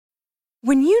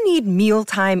When you need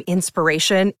mealtime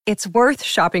inspiration, it's worth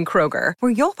shopping Kroger,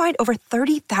 where you'll find over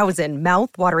 30,000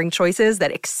 mouth-watering choices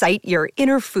that excite your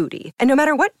inner foodie. And no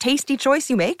matter what tasty choice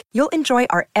you make, you'll enjoy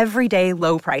our everyday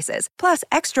low prices, plus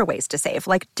extra ways to save,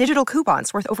 like digital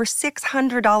coupons worth over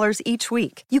 $600 each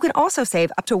week. You can also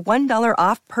save up to $1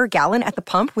 off per gallon at the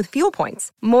pump with fuel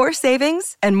points. More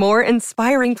savings and more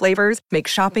inspiring flavors make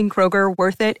shopping Kroger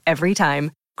worth it every time.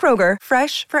 Kroger,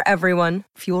 fresh for everyone.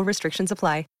 Fuel restrictions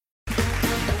apply.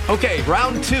 Okay,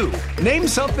 round two. Name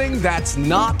something that's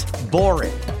not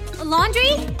boring. A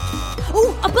laundry?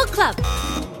 Ooh, a book club.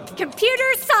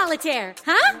 Computer solitaire,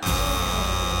 huh?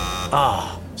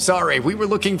 Ah, sorry, we were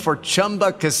looking for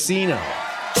Chumba Casino.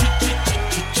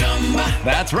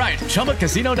 That's right,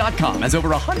 ChumbaCasino.com has over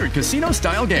 100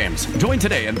 casino-style games. Join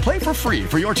today and play for free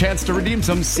for your chance to redeem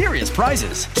some serious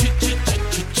prizes.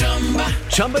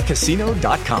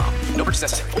 ChumbaCasino.com. No purchase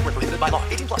necessary. Void where prohibited by law.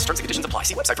 18 plus. Terms and conditions apply.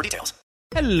 See website for details.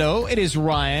 Hello, it is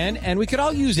Ryan, and we could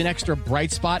all use an extra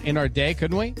bright spot in our day,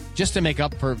 couldn't we? Just to make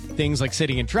up for things like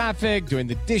sitting in traffic, doing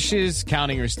the dishes,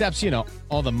 counting your steps, you know,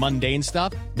 all the mundane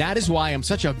stuff. That is why I'm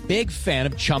such a big fan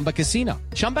of Chumba Casino.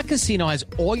 Chumba Casino has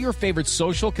all your favorite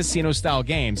social casino-style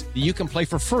games that you can play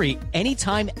for free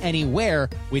anytime, anywhere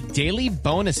with daily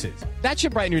bonuses. That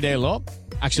should brighten your day a little.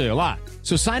 Actually, a lot.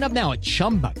 So sign up now at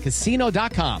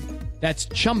ChumbaCasino.com. That's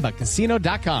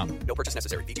ChumbaCasino.com. No purchase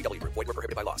necessary. VGW Group. Void where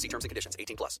prohibited by law. See terms and conditions.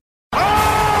 18 plus. Oh,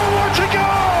 what a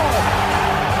goal!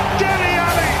 Dele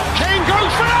Alli! Kane goes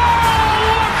for it!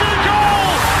 Oh, what a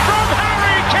goal from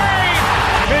Harry Kane!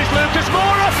 Here's Lucas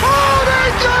Moura. Oh,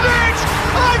 they've done it!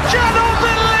 I cannot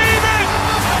believe it!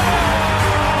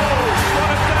 Oh,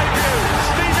 what a debut!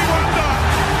 Stevie Wonder,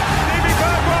 Stevie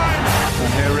Bergwijn.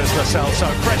 And here is Lo Celso,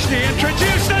 freshly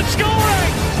introduced and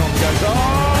scoring! Tom goes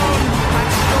on and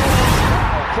scores.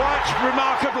 Quite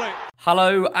remarkably.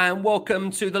 Hello and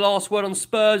welcome to The Last Word on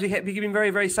Spurs. We hope you're keeping very,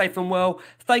 very safe and well.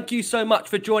 Thank you so much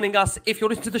for joining us. If you're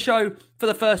listening to the show for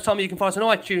the first time, you can find us on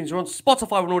iTunes. We're on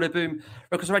Spotify, we're on Audioboom.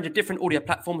 We're across a range of different audio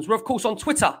platforms. We're, of course, on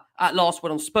Twitter at Last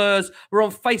Word on Spurs. We're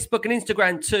on Facebook and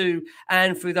Instagram too.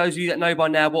 And for those of you that know by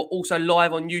now, we're also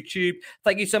live on YouTube.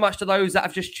 Thank you so much to those that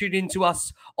have just tuned in to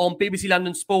us on BBC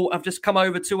London Sport, have just come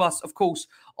over to us, of course,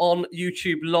 on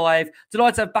YouTube Live.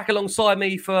 Delighted to have back alongside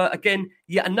me for, again,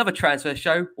 yet another transfer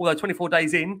show. Although 24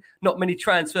 days in, not many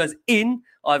transfers in.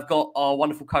 I've got our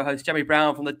wonderful co-host, Jeremy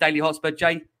Brown from the Daily Hotspur.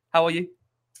 Jay, how are you?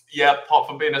 Yeah, apart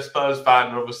from being a Spurs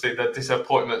fan, obviously the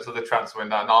disappointments of the transfer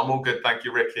window. No, I'm all good. Thank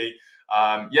you, Ricky.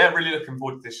 Yeah, really looking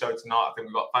forward to this show tonight. I think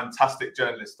we've got fantastic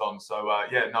journalists on. So, it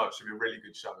should be a really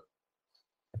good show.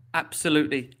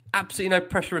 Absolutely. Absolutely no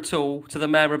pressure at all to the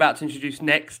man we're about to introduce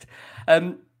next.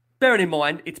 Bearing in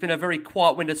mind, it's been a very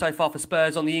quiet window so far for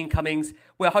Spurs on the incomings.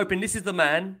 We're hoping this is the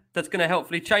man that's going to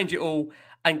helpfully change it all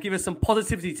and give us some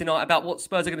positivity tonight about what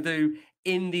Spurs are going to do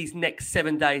in these next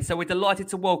 7 days. So we're delighted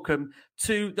to welcome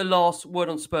to The Last Word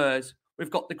on Spurs. We've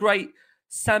got the great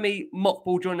Sammy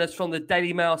Mockball joining us from the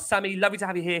Daily Mail. Sammy, lovely to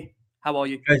have you here. How are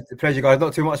you? Pleasure, guys.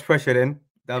 Not too much pressure then.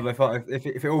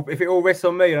 If it all rests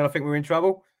on me, then I think we're in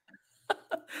trouble.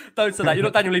 Don't say that. You're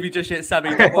not Daniel Levy just yet,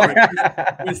 Sammy. Don't worry.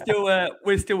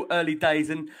 We're still early days.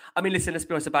 And I mean, listen, let's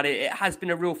be honest about it. It has been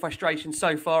a real frustration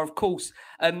so far. Of course,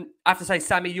 I have to say,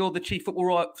 Sammy, you're the chief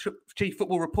football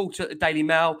reporter at the Daily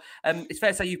Mail. It's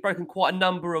fair to say you've broken quite a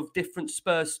number of different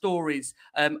Spurs stories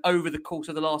over the course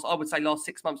of the last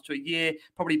 6 months to a year,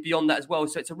 probably beyond that as well.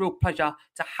 So it's a real pleasure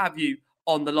to have you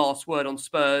on The Last Word on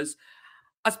Spurs.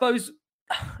 I suppose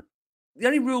the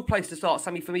only real place to start,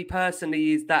 Sammy, for me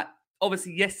personally, is that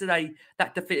obviously yesterday,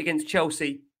 that defeat against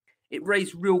Chelsea, it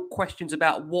raised real questions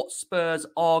about what Spurs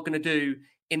are going to do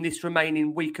in this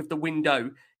remaining week of the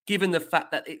window, given the fact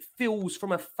that it feels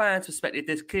from a fan's perspective,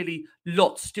 there's clearly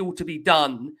lots still to be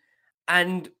done.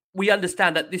 And we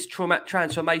understand that this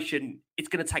transformation, it's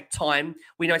going to take time.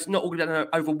 We know it's not all going to be done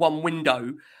over one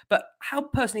window. But how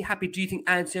personally happy do you think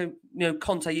Antonio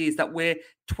Conte is that we're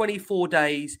 24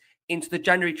 days into the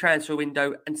January transfer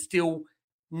window and still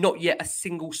not yet a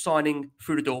single signing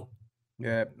through the door?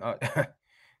 Yeah,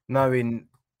 knowing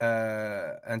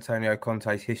Antonio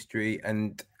Conte's history,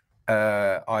 and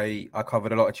I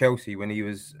covered a lot of Chelsea when he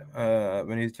was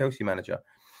Chelsea manager.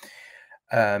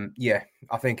 I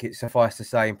think it's suffice to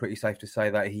say and pretty safe to say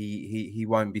that he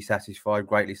won't be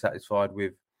greatly satisfied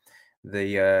with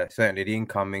the certainly the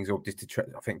incomings, or just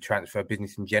I think transfer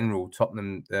business in general.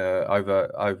 Tottenham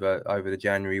over the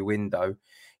January window,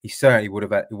 he certainly would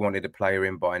have wanted a player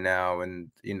in by now.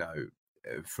 And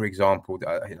for example,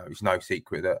 it's no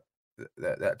secret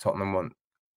that Tottenham want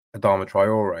Adama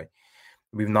Traore.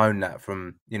 We've known that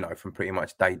from pretty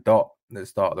much day dot at the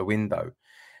start of the window.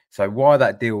 So why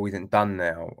that deal isn't done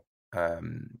now,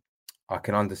 I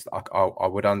can understand. I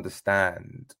would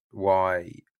understand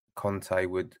why Conte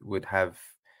would have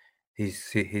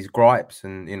his gripes,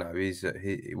 and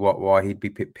why he'd be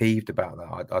peeved about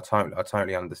that. I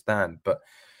totally understand. But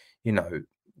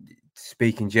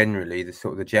speaking generally,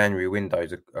 the January window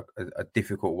is a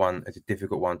difficult one. It's a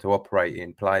difficult one to operate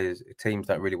in. Teams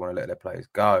don't really want to let their players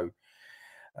go.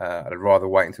 I'd rather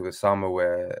wait until the summer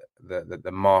where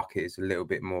the market is a little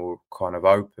bit more kind of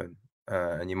open,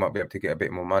 and you might be able to get a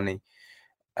bit more money.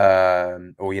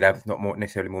 Or you'd have not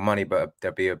necessarily more money, but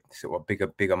there'd be a sort of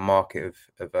bigger market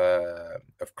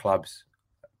of clubs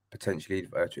potentially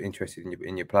interested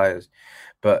in your players.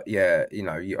 But yeah,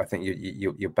 I think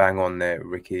you're bang on there,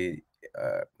 Ricky.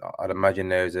 I'd imagine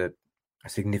there's a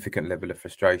significant level of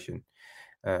frustration.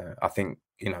 I think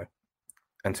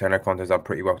Antonio Conte's done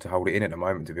pretty well to hold it in at the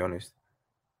moment, to be honest.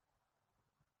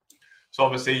 So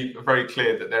obviously, very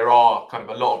clear that there are kind of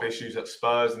a lot of issues at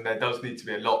Spurs, and there does need to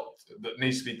be a lot that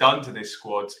needs to be done to this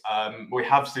squad. We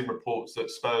have seen reports that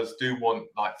Spurs do want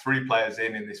like 3 players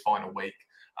in this final week.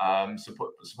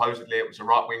 Supposedly, it was a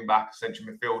right wing back, a central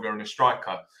midfielder, and a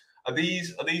striker. Are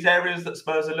these areas that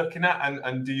Spurs are looking at?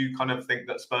 And do you kind of think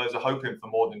that Spurs are hoping for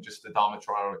more than just Adama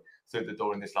Traore through the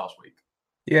door in this last week?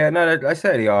 Yeah, no, they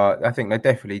certainly are. I think they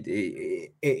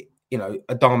definitely,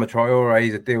 Adama Traore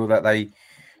is a deal that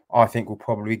I think will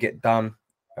probably get done.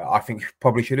 I think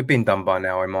probably should have been done by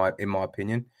now, in my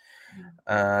opinion.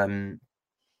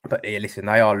 But yeah, listen,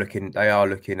 they are looking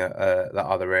at the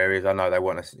other areas. I know they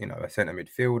want a centre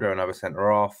midfielder, another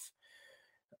centre half,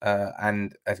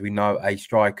 and as we know, a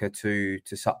striker to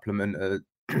supplement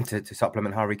to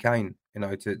supplement Harry Kane.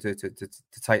 To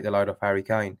take the load off Harry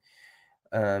Kane.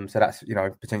 So that's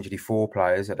potentially 4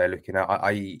 players that they're looking at.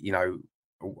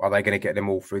 Are they going to get them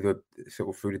all through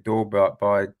the door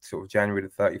by sort of January the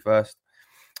 31st?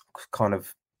 Kind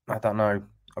of, I don't know.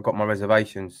 I've got my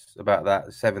reservations about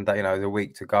that. 7 days, there's a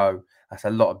week to go. That's a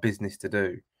lot of business to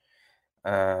do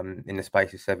in the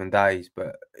space of 7 days.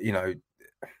 But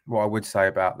what I would say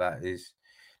about that is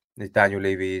Daniel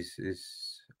Levy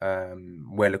is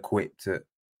well equipped at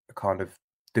kind of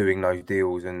doing those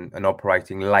deals and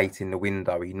operating late in the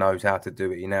window. He knows how to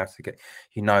do it. He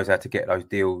knows how to get those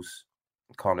deals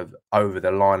kind of over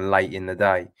the line late in the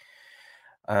day.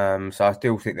 So I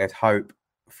still think there's hope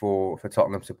for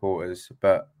Tottenham supporters.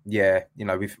 But yeah,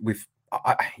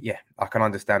 I can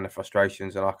understand the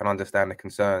frustrations and I can understand the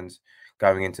concerns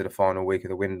going into the final week of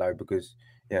the window because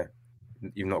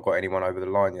you've not got anyone over the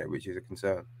line yet, which is a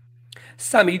concern.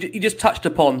 Sammy, you just touched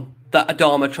upon that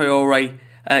Adama Traore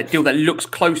deal that looks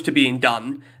close to being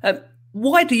done.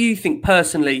 Why do you think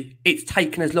personally it's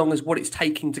taken as long as what it's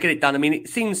taking to get it done? I mean, it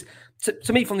seems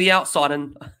to me from the outside,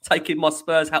 and taking my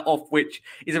Spurs hat off, which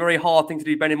is a very hard thing to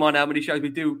do, bearing in mind how many shows we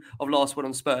do of Last Word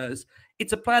on Spurs.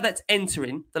 It's a player that's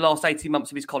entering the last 18 months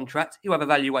of his contract. He'll have a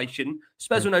valuation.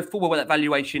 Spurs will know full well what that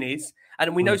valuation is.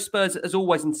 And we know Spurs, as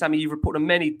always, and Sammy, you've reported on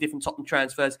many different Tottenham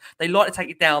transfers, they like to take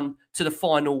it down to the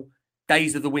final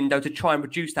days of the window to try and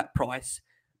reduce that price.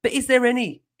 But is there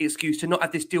any excuse to not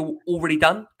have this deal already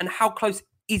done? And how close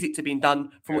is it to being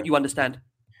done from what you understand?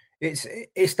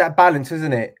 It's that balance,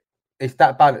 isn't it? It's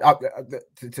that balance.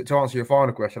 To answer your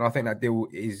final question, I think that deal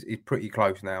is pretty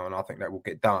close now, and I think that will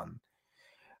get done.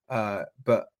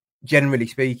 But generally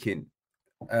speaking,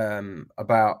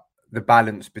 about the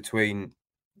balance between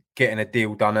getting a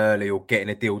deal done early or getting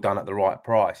a deal done at the right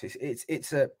price,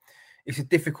 it's a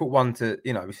difficult one to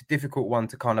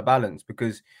kind of balance,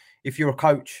 because if you're a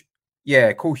coach,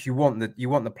 of course you want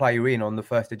the player in on the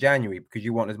 1st of January because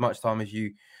you want as much time as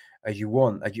you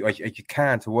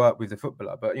can to work with the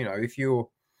footballer. But if you're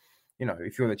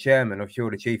the chairman or if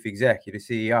you're the chief exec, you're the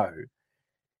CEO,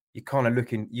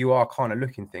 you are kind of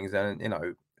looking things, and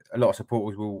a lot of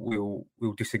supporters will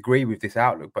disagree with this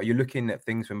outlook, but you're looking at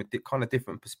things from a kind of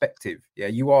different perspective. Yeah,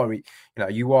 you are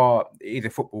either a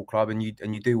football club and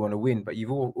you do want to win, but you've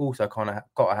also kind of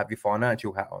got to have your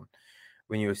financial hat on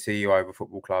when you're a CEO of a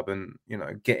football club, and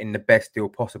getting the best deal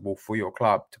possible for your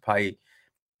club to pay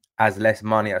as less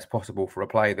money as possible for a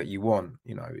player that you want,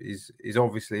 is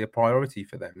obviously a priority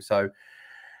for them. So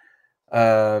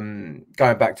going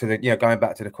back to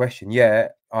the question,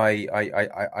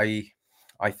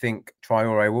 I think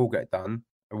Traore will get done.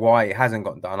 Why it hasn't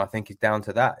gotten done, I think, is down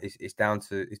to that. It's down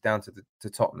to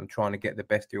Tottenham trying to get the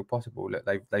best deal possible. Look,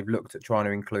 they've looked at trying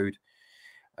to include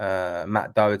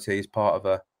Matt Doherty as part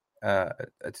of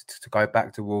to go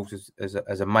back to Wolves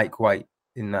as a make weight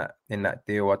in that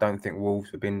deal. I don't think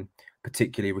Wolves have been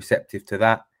particularly receptive to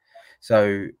that.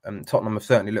 So Tottenham have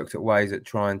certainly looked at ways at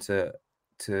trying to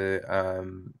get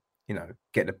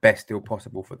the best deal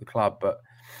possible for the club. But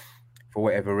for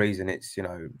whatever reason, it's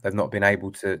they've not been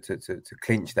able to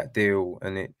clinch that deal,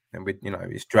 and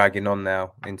it's dragging on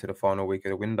now into the final week of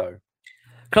the window.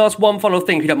 Can I ask one final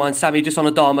thing, if you don't mind, Sammy, just on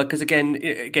Adama, because again,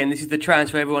 this is the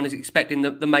transfer everyone is expecting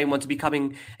the main one to be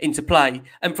coming into play.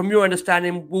 And from your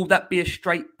understanding, will that be a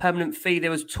straight permanent fee? There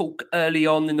was talk early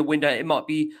on in the window it might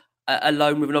be a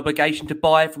loan with an obligation to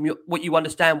buy. From what you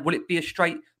understand, will it be a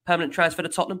straight permanent transfer to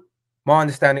Tottenham? My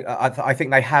understanding, I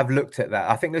think they have looked at that.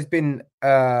 I think there's been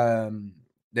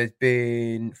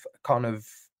kind of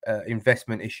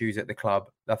investment issues at the club.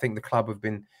 I think the club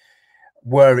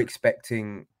were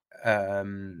expecting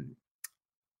an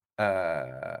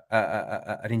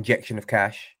injection of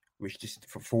cash, which just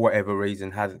for whatever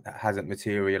reason hasn't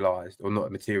materialised, or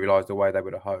not materialised the way they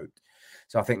would have hoped.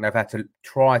 So I think they've had to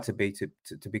try to be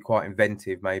quite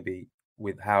inventive, maybe,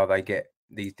 with how they get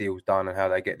these deals done and how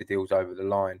they get the deals over the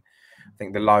line. I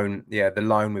think the loan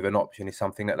with an option is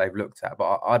something that they've looked at,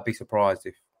 but I'd be surprised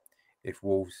if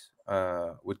Wolves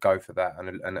would go for that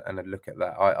and look at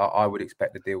that. I would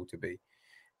expect the deal to be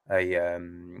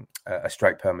a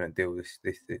straight permanent deal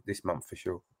this month for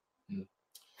sure.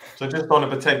 So just on a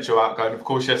potential outgoing, of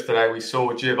course, yesterday we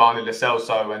saw Giovanni Lo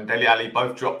Celso and Dele Alli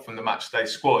both drop from the matchday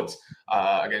squad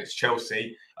against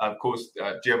Chelsea. Of course,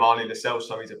 Giovanni Lo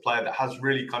Celso is a player that has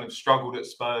really kind of struggled at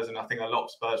Spurs, and I think a lot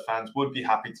of Spurs fans would be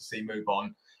happy to see move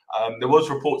on. There was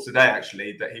reports today,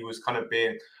 actually, that he was kind of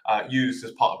being used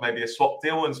as part of maybe a swap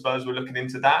deal, and Spurs were looking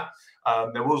into that.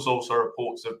 There was also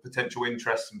reports of potential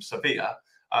interest from Sevilla.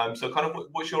 So kind of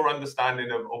what's your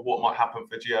understanding of what might happen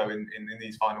for Gio in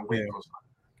these final weeks or so?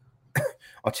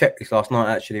 I checked this last night,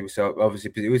 actually, so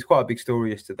obviously it was quite a big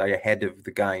story yesterday ahead of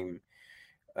the game.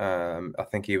 I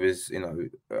think he was,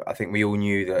 I think we all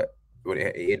knew that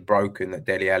it had broken, that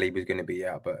Dele Alli was going to be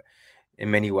out, but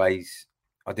in many ways,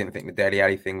 I didn't think the Dele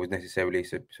Alli thing was necessarily a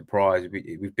surprise.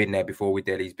 We've been there before with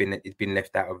Dele. He's been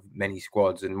left out of many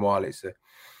squads, and while it's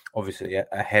obviously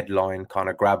a headline kind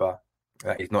of grabber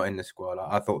that he's not in the squad,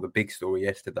 I thought the big story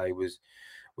yesterday was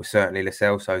certainly Lo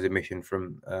Celso's admission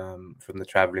from the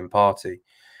travelling party.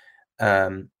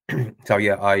 So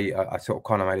yeah, I sort of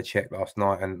kind of made a check last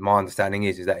night, and my understanding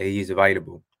is that he is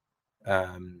available.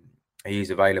 He is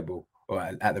available, or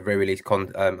at the very least,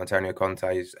 Antonio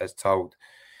Conte has told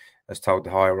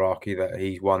the hierarchy that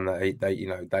he's one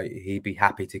that he'd be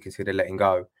happy to consider letting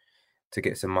go to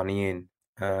get some money in.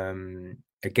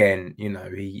 Again,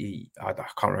 I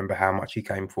can't remember how much he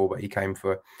came for, but he came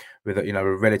with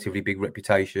a relatively big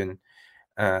reputation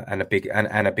and a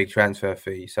big transfer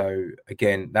fee. So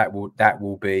again, that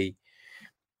will be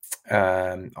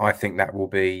I think that will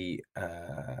be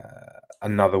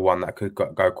another one that could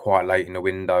go quite late in the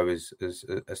window as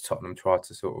Tottenham try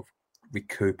to sort of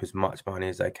recoup as much money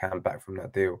as they can back from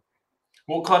that deal.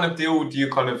 What kind of deal do you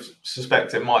kind of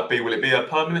suspect it might be? Will it be a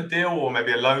permanent deal, or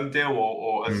maybe a loan deal,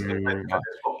 or a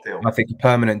swap deal? I think a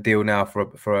permanent deal now for a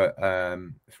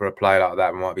player like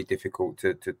that might be difficult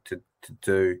to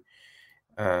do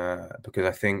because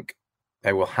I think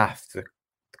they will have to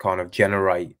kind of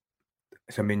generate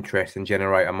some interest and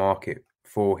generate a market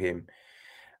for him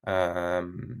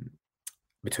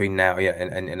between now,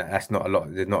 and that's not a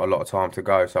lot. There's not a lot of time to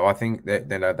go. So I think that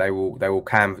they will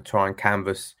try and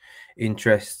canvass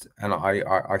interest, and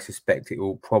I suspect it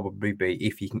will probably be,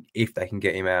 if they can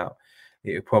get him out,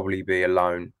 it will probably be a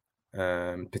loan,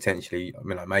 potentially. I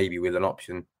mean, maybe with an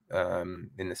option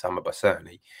in the summer, but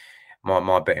certainly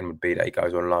my betting would be that he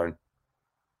goes on loan.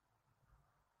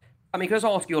 I mean, can I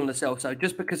ask you on Lo Celso,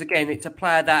 just because again, it's a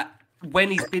player that when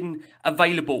he's been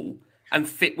available and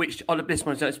fit, which on this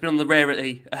one, it's been on the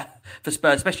rarity for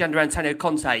Spurs, especially under Antonio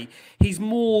Conte. He's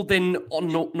more than on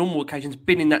normal occasions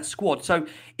been in that squad. So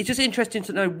it's just interesting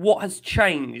to know what has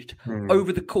changed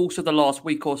over the course of the last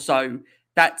week or so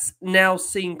that's now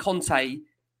seen Conte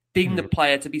deem the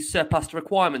player to be surplus to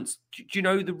requirements. Do you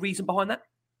know the reason behind that?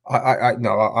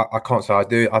 I can't say I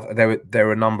do. There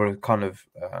were a number of kind of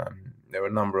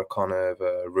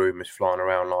rumours flying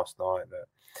around last night that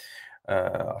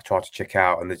I tried to check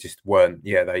out, and they just weren't.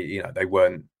 Yeah, they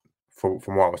weren't. From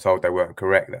what I was told, they weren't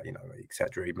correct. That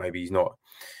etc. Maybe he's not.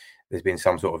 There's been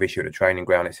some sort of issue at the training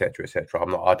ground, etc.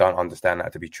 I don't understand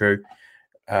that to be true.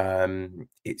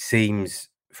 It seems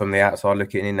from the outside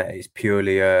looking in that it's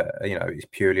purely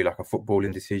like a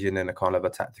footballing decision and a kind of a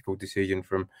tactical decision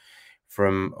from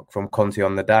Conte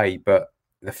on the day. But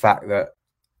the fact that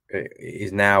it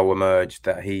is now emerged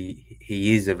that he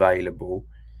is available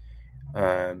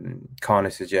kind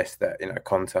of suggests that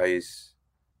Conte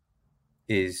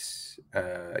is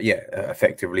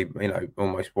effectively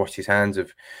almost washed his hands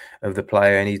of the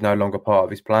player, and he's no longer part of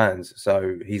his plans.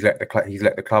 So he's let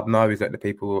the club know, he's let the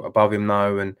people above him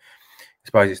know, and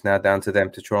suppose it's now down to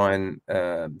them to try and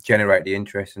generate the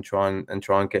interest and try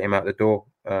and get him out the door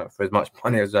for as much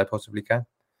money as they possibly can.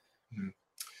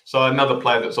 So another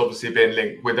player that's obviously been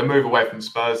linked with the move away from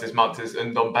Spurs this month is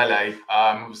Ndombele.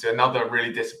 Obviously another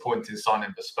really disappointing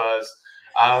signing for Spurs.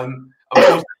 Of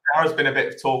course, there has been a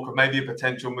bit of talk of maybe a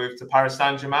potential move to Paris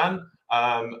Saint-Germain.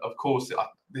 Of course,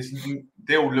 this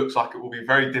deal looks like it will be a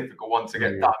very difficult one to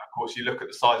get done. Of course, you look at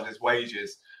the size of his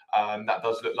wages, that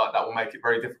does look like that will make it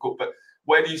very difficult. But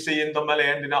where do you see Ndombele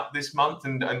ending up this month?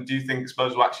 And do you think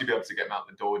Spurs will actually be able to get him out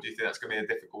the door? Or do you think that's going to be a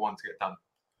difficult one to get done?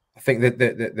 I think that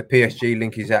the PSG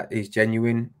link is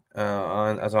genuine.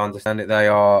 As I understand it, they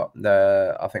are.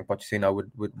 I think Pochettino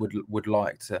would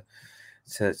like to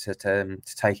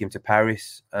take him to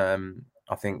Paris. I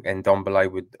think Ndombele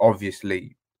would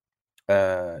obviously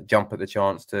jump at the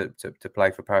chance to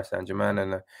play for Paris Saint-Germain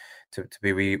and to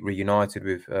be reunited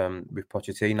with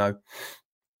Pochettino.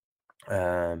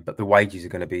 But the wages are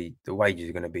going to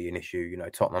be an issue. You know,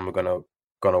 Tottenham are going to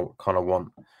kind of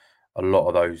want a lot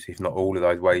of those, if not all of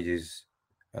those wages,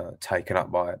 taken up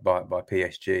by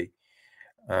PSG.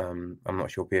 I'm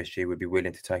not sure PSG would be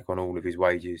willing to take on all of his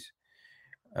wages,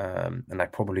 and they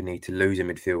probably need to lose a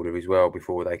midfielder as well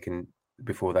before they can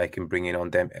bring in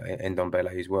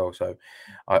Ndombele as well. So,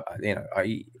 I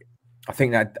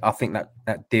think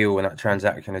that deal and that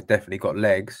transaction has definitely got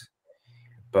legs,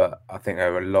 but I think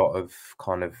there are a lot of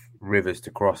kind of rivers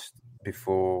to cross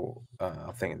before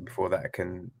that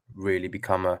can really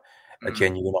become a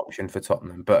genuine option for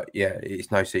Tottenham. But yeah,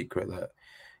 it's no secret that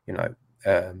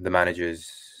the manager's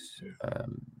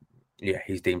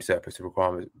he's deemed surplus to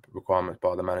requirements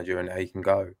by the manager, and he can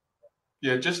go.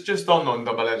 Yeah, just on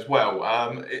Ndombele as well.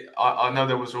 I know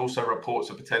there was also reports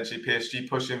of potentially PSG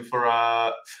pushing for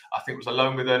I think it was a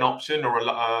loan with an option or a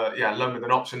loan with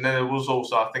an option. Then there was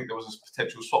also, I think there was a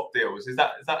potential swap deals. Is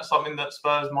that something that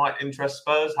Spurs might interest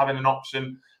Spurs, having an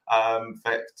option to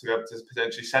be able to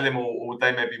potentially sell him, or would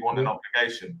they maybe want an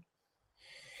obligation?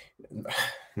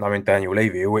 Knowing Daniel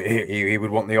Levy, he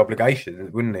would want the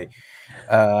obligation, wouldn't he?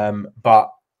 But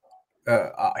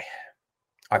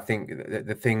I think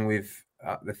the thing with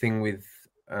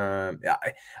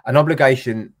an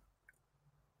obligation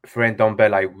for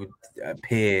Ndombele would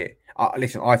appear.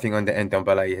 Listen, I think under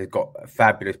Ndombele has got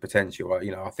fabulous potential.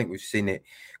 I think we've seen it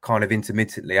kind of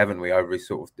intermittently, haven't we, over his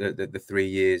sort of the 3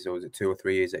 years, or was it 2 or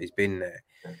 3 years that he's been there?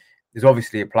 There's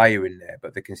obviously a player in there,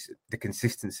 but the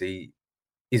consistency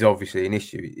is obviously an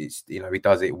issue. It's he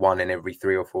does it 1 in every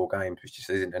 3 or 4 games, which just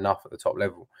isn't enough at the top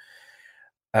level.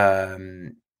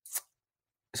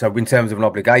 So in terms of an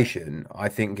obligation, I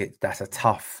think that's a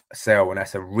tough sell, and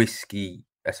that's a risky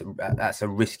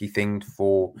thing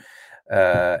for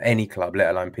any club, let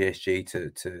alone PSG,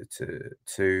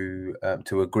 to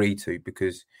agree to,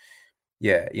 because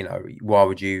why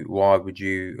would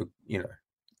you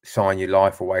sign your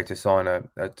life away to sign a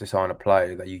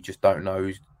player that you just don't know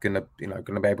who's gonna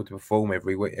be able to perform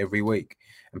every week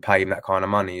and pay him that kind of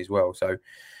money as well. So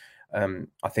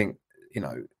I think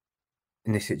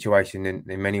in this situation,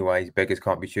 in many ways, beggars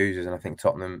can't be choosers, and I think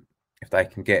Tottenham, if they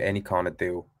can get any kind of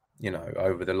deal,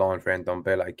 over the line for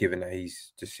Ndombele, given that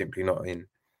he's just simply not in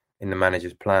the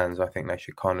manager's plans, I think they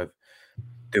should kind of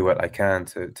do what they can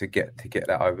to get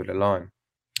that over the line.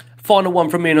 Final one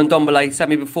from me on Ndombele,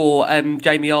 Sammy. Before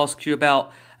Jamie asks you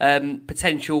about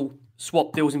potential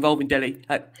swap deals involving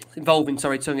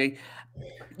Tungi,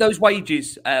 those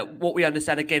wages. What we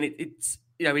understand, again, it's.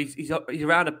 He's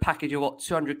around a package of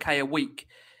 200k a week.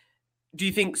 Do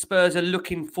you think Spurs are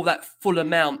looking for that full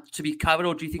amount to be covered,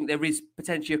 or do you think there is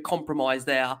potentially a compromise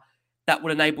there that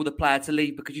will enable the player to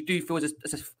leave? Because you do feel,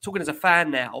 talking as a fan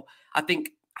now, I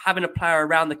think having a player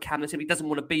around the camp that simply doesn't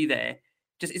want to be there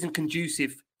just isn't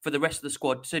conducive for the rest of the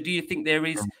squad. So do you think there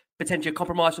is potentially a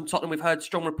compromise from Tottenham? We've heard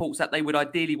strong reports that they would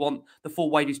ideally want the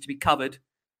full wages to be covered. Is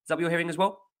that what you're hearing as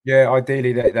well? Yeah,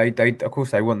 ideally they of course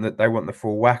they want the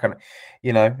full whack, and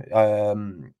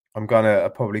I'm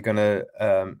probably gonna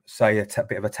say a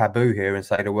bit of a taboo here and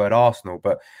say the word Arsenal,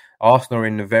 but Arsenal are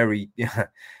in the very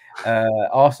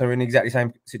Arsenal are in exactly the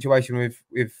same situation with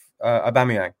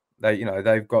Aubameyang.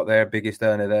 They've got their biggest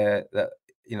earner there that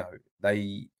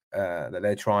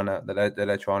they're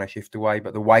trying to shift away,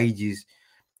 but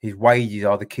his wages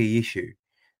are the key issue.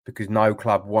 Because no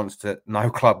club wants to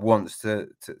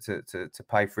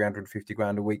pay 350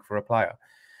 grand a week for a player,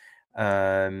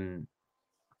 and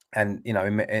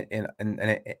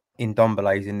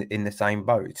Ndombele's in the same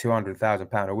boat.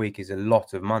 £200,000 a week is a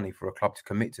lot of money for a club to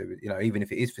commit to. Even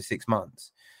if it is for 6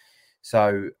 months.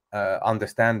 So,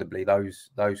 understandably, those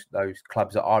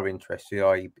clubs that are interested,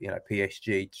 i.e.,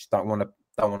 PSG, just don't want to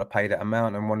pay that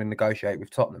amount and want to negotiate with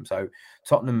Tottenham. So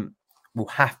Tottenham will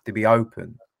have to be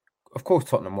open. Of course,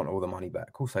 Tottenham want all the money back.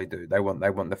 Of course they do. They want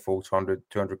the full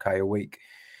 200k a week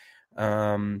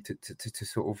to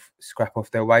sort of scrap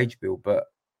off their wage bill. But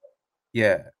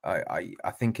yeah,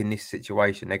 I think in this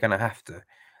situation they're going to have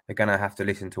to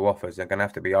listen to offers. They're going to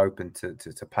have to be open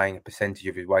to paying a percentage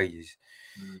of his wages.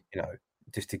 You know,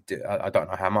 just I don't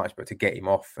know how much, but to get him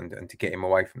off and to get him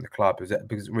away from the club.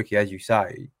 Because Ricky, as you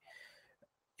say,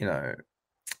 you know,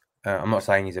 I'm not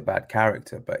saying he's a bad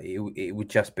character, but it would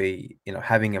just be, you know,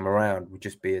 having him around would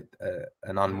just be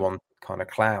an unwanted kind of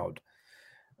cloud.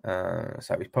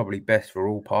 So it's probably best for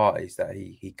all parties that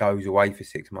he goes away for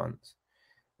 6 months,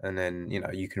 and then, you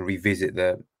know, you can revisit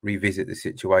the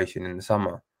situation in the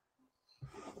summer.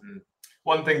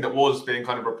 One thing that was being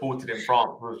kind of reported in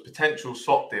France was potential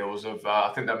swap deals of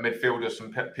I think that midfielders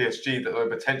from PSG that they were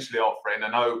potentially offering. I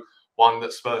know one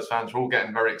that Spurs fans are all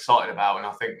getting very excited about, and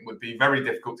I think would be very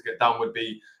difficult to get done, would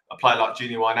be a player like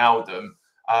Gini Wijnaldum.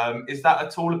 Is that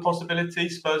at all a possibility?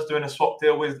 Spurs doing a swap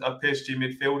deal with a PSG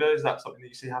midfielder? Is that something that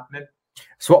you see happening?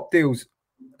 Swap deals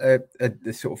are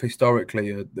sort of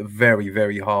historically are very,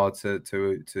 very hard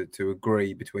to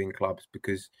agree between clubs,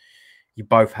 because you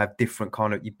both have different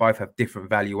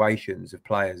valuations of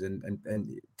players, and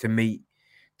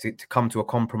to come to a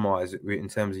compromise in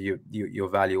terms of your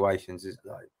valuations is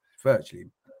like virtually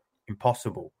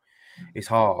impossible. It's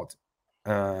hard.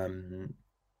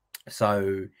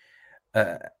 So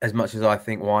as much as I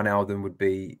think Wijnaldum would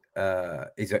be,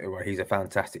 he's a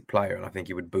fantastic player, and I think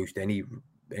he would boost any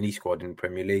squad in the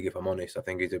Premier League. If I'm honest, I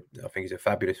think he's a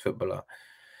fabulous footballer.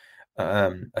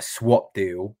 A swap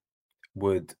deal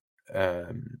would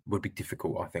be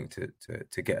difficult, I think,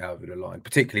 to get over the line,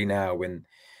 particularly now when,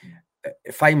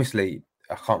 famously,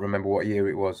 I can't remember what year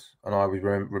it was, and I would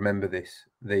remember this.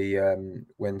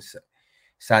 When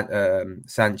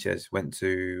Sanchez went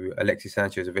to Alexis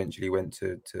Sanchez eventually went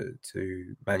to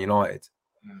Man United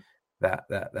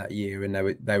that year, and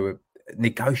they were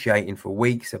negotiating for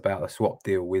weeks about a swap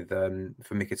deal with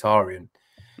for Mkhitaryan.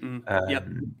 Yeah,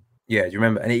 do you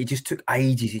remember? And it just took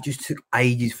ages. It just took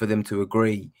ages for them to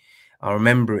agree. I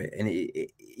remember it, and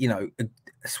you know,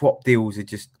 swap deals are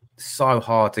just so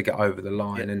hard to get over the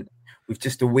line, and with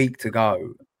just a week to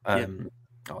go, I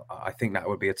think that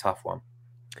would be a tough one.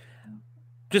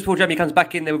 Just before Jamie comes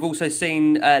back in there, we've also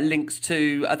seen links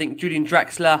to, I think, Julian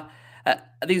Draxler.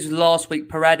 These was last week.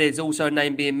 Paredes, also a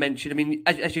name being mentioned. I mean,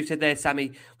 as you said there,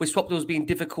 Sammy, with swap deals being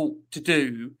difficult to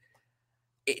do,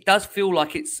 it does feel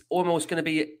like it's almost going to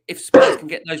be, if Spurs can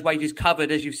get those wages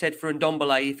covered, as you said, for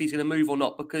Ndombele, if he's going to move or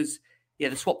not, because,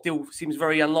 the swap deal seems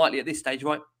very unlikely at this stage,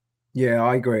 right? Yeah,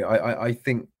 I agree. I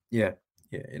think, you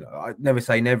know, I never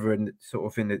say never in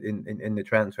the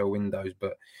transfer windows,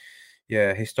 but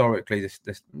yeah, historically,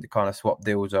 the kind of swap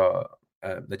deals are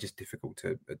they're just difficult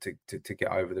to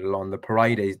get over the line. The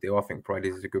Paredes deal, I think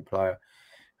Paredes is a good player,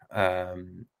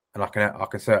 and I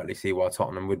can certainly see why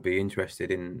Tottenham would be interested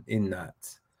in that.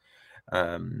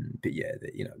 But yeah,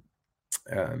 you know,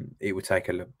 it would take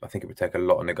I think it would take a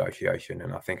lot of negotiation,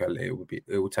 and I think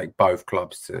it would take both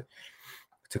clubs to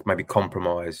maybe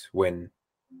compromise when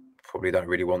probably don't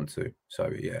really want to. So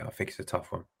yeah, I think it's a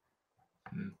tough one.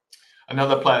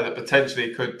 Another player that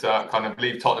potentially could kind of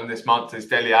leave Tottenham this month is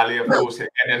Dele Alli, of course, and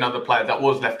another player that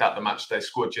was left out the matchday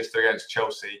squad just against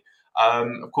Chelsea.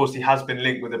 Of course, he has been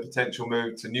linked with a potential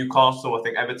move to Newcastle. I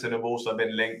think Everton have also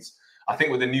been linked. I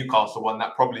think with the Newcastle one,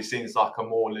 that probably seems like a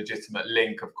more legitimate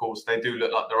link. Of course, they do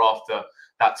look like they're after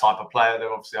that type of player.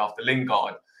 They're obviously after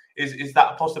Lingard. Is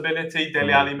that a possibility?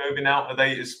 Dele Alli moving out?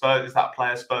 Is that a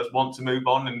player Spurs want to move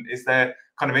on? And is there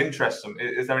kind of interest?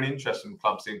 Is there an interest from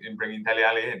clubs in bringing Dele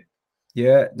Alli in?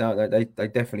 Yeah, no, they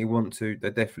definitely want to. They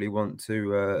definitely want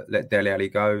to let Dele Alli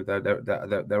go.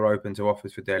 They're open to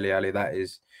offers for Dele Alli. That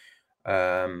is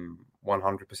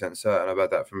 100% certain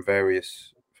about that from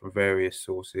various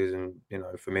sources, and you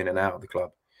know, from in and out of the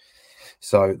club.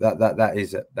 So that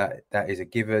is a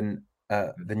given.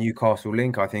 The Newcastle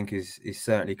link, I think, is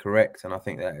certainly correct, and I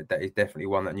think that is definitely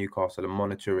one that Newcastle are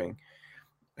monitoring.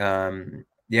 The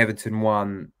Everton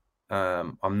one,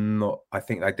 I'm not. I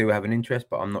think they do have an interest,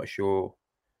 but I'm not sure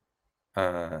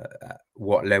at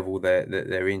what level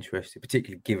they're interested,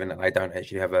 particularly given that they don't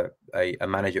actually have a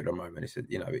manager at the moment.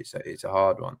 It's a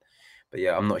hard one, but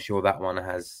yeah, I'm not sure that one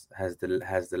has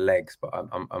the legs, but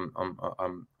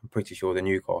I'm pretty sure the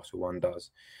Newcastle one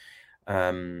does.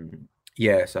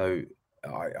 So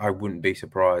I wouldn't be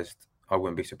surprised. I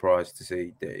wouldn't be surprised to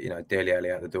see Dele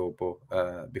Alli out the door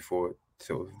before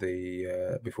sort of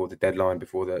before the deadline,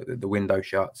 before the window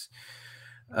shuts.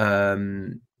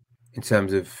 In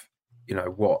terms of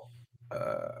what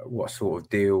sort of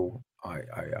deal,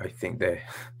 I think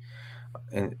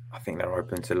And I think they're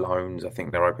open to loans. I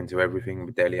think they're open to everything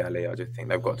with Dele Alli. I just think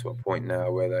they've got to a point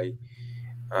now where they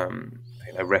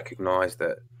recognise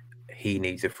that he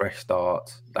needs a fresh start.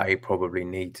 They probably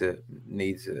need to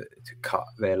cut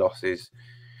their losses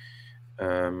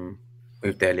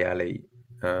with Dele Alli,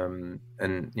 and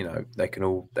they can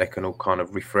all kind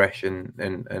of refresh and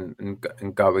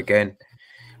go again.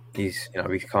 He's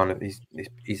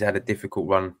had a difficult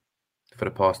run for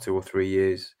the past 2 or 3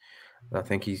 years. I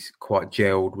think he's quite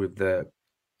gelled with the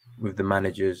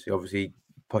managers. Obviously,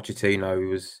 Pochettino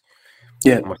was,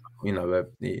 like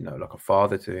a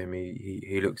father to him.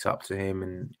 He looks up to him,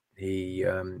 and he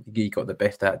got the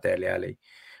best out of Dele Alli.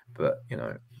 But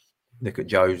look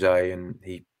at Jose, and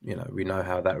we know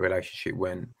how that relationship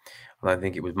went. I don't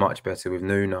think it was much better with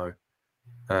Nuno.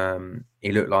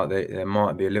 He looked like there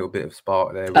might be a little bit of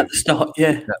spark there at the start.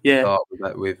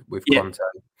 With Conte.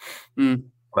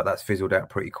 But that's fizzled out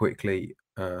pretty quickly.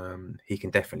 He can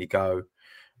definitely go,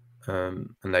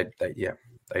 and they listen.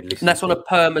 And that's on a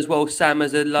perm as well, Sam,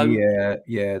 as a loan. Yeah.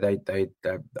 They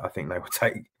I think they would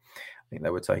take. I think they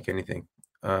would take anything.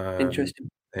 Interesting.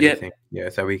 Anything. Yeah.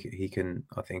 So he can.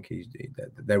 I think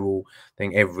they're all. I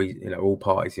think all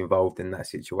parties involved in that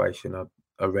situation are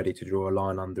ready to draw a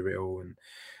line under it all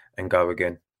and go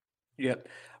again. Yeah.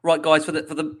 Right, guys, for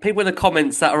the people in the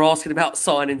comments that are asking about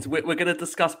signings, we're going to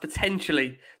discuss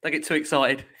potentially, don't get too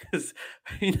excited because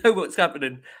you know what's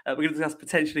happening. We're going to discuss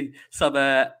potentially some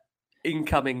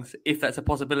incomings, if that's a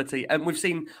possibility. And we've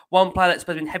seen one player that's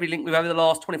been heavily linked with over the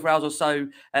last 24 hours or so,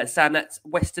 Sam, that's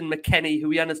Weston McKennie, who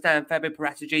we understand Fabio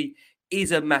Paratici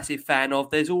is a massive fan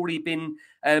of. There's already been,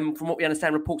 from what we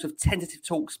understand, reports of tentative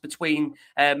talks between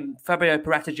Fabio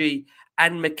Paratici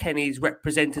and McKennie's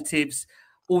representatives.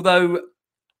 Although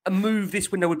a move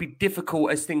this window would be difficult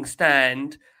as things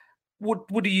stand, what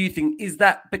do you think? Is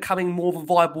that becoming more of a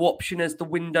viable option as the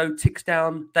window ticks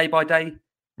down day by day,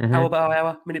 hour by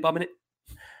hour, minute by minute?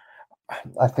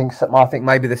 I think so. I think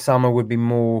maybe the summer would be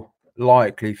more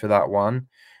likely for that one,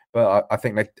 but I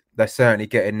think they're certainly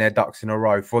getting their ducks in a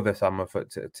row for the summer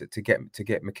to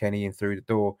get McKennie in through the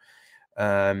door.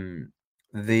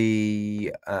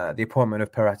 The appointment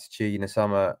of Paratici in the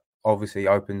summer obviously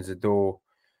opens the door.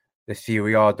 The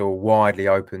Serie A door widely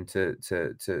open to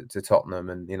Tottenham,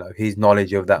 and his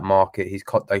knowledge of that market, his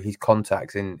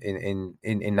contacts in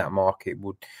that market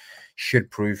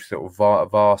should prove sort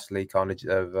of vastly kind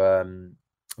of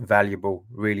valuable,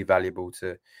 really valuable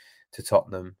to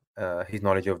Tottenham. His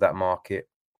knowledge of that market,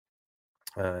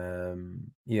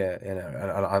 and I'm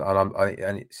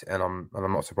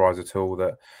not surprised at all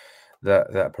that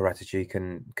Paratici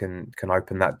can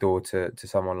open that door to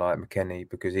someone like McKennie,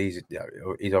 because he's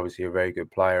obviously a very good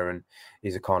player, and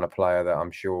he's the kind of player that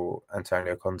I'm sure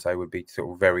Antonio Conte would be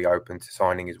sort of very open to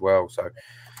signing as well. So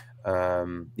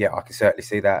I can certainly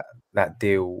see that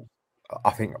deal.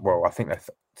 I think there's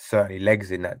certainly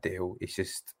legs in that deal. It's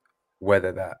just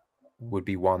whether that would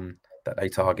be one that they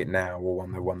target now or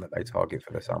one that they target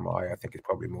for the summer. I think it's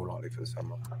probably more likely for the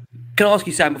summer. Can I ask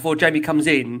you, Sam, before Jamie comes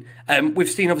in, we've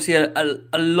seen obviously a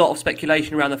lot of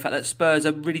speculation around the fact that Spurs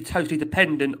are really totally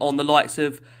dependent on the likes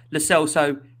of Lo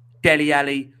Celso, Dele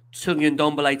Alli, Tanguy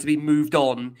Ndombele to be moved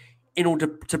on in order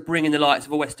to bring in the likes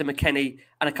of a Weston McKennie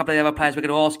and a couple of the other players we're going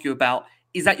to ask you about.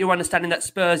 Is that your understanding that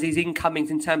Spurs' incomings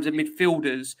in terms of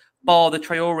midfielders, bar the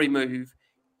Traore move,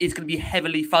 is going to be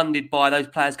heavily funded by those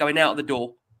players going out the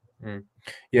door?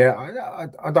 Yeah,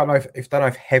 I don't know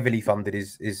if heavily funded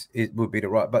is would be the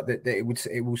right, but it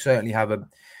will certainly have an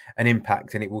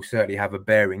impact, and it will certainly have a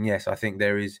bearing. Yes, I think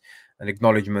there is an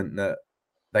acknowledgement that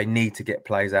they need to get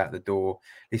players out the door.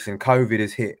 Listen, COVID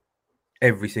has hit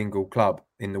every single club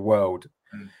in the world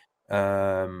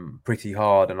pretty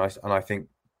hard, and I think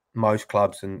most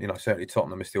clubs, and certainly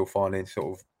Tottenham, are still finding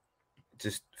sort of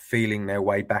just feeling their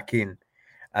way back in,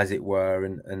 as it were,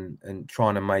 and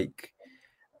trying to make.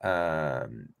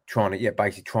 Trying to get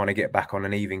back on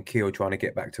an even keel, trying to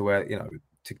get back to where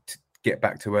to get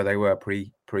back to where they were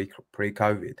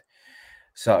pre-COVID.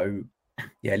 So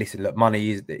listen, look,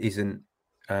 money isn't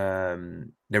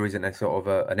there isn't a sort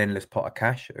of an endless pot of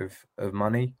cash of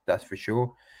money, that's for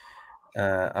sure.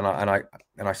 And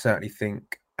I certainly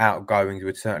think outgoings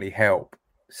would certainly help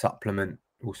supplement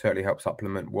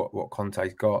what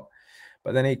Conte's got.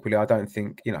 But then equally, I don't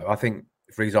think I think,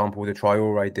 for example, the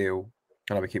Traore deal.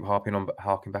 I know we keep harking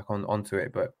back onto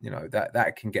it, but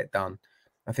that can get done.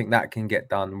 I think that can get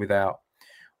done without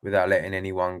letting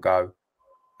anyone go.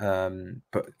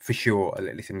 But for sure,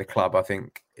 at least in the club, I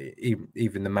think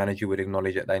even the manager would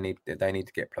acknowledge that they need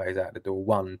to get players out the door.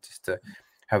 One, just to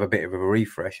have a bit of a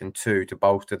refresh, and two, to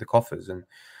bolster the coffers. And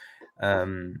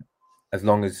as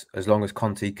long as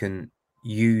Conte can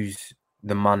use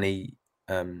the money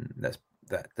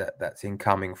that's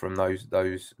incoming from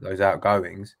those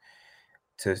outgoings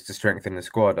to strengthen the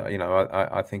squad.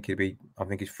 I think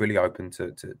he's fully open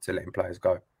to letting players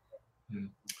go.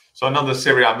 So another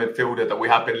Serie A midfielder that we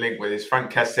have been linked with is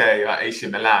Franck Kessie at AC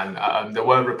Milan. There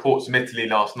were reports from Italy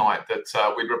last night that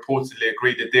we'd reportedly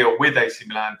agreed a deal with AC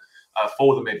Milan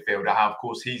for the midfielder. How, of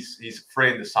course, he's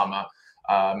free in the summer,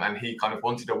 and he kind of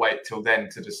wanted to wait till then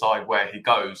to decide where he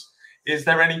goes. Is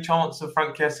there any chance of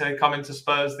Franck Kessie coming to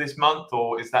Spurs this month,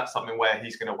 or is that something where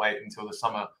he's going to wait until the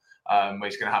summer, where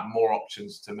he's going to have more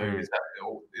options to move?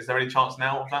 Is there any chance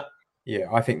now of that? Yeah,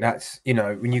 I think that's,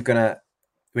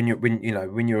 when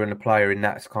you're in a player in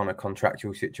that kind of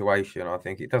contractual situation, I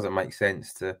think it doesn't make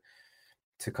sense to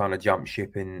kind of jump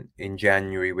ship in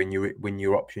January when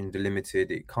your options are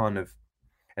limited. It kind of,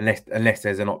 unless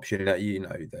there's an option that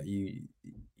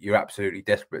you're absolutely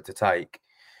desperate to take.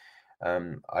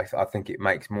 I think it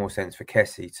makes more sense for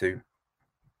Kessie to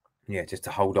just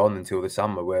to hold on until the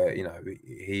summer, where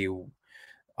he'll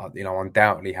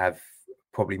undoubtedly have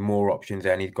probably more options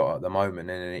than he's got at the moment,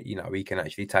 and he can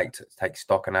actually take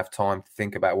stock and have time to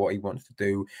think about what he wants to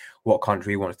do, what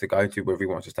country he wants to go to, whether he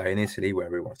wants to stay in Italy,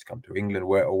 whether he wants to come to England,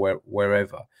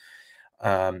 wherever.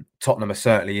 Tottenham are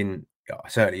certainly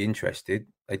interested.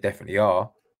 They definitely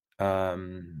are,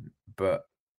 but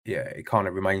yeah, it kind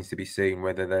of remains to be seen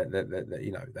whether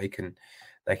they can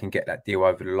get that deal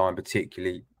over the line,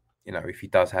 particularly if he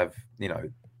does have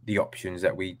the options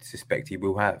that we suspect he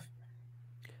will have.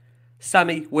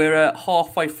 Sammy, we're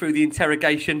halfway through the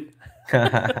interrogation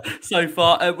so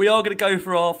far. We are going to go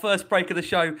for our first break of the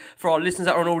show for our listeners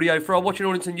that are on audio. For our watching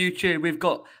audience on YouTube, we've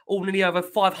got nearly over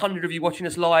 500 of you watching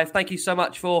us live. Thank you so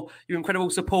much for your incredible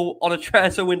support on a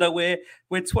transfer window. We're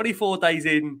 24 days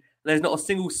in. There's not a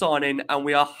single sign-in, and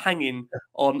we are hanging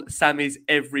on Sammy's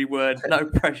every word. No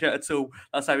pressure at all.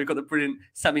 Like I say, we've got the brilliant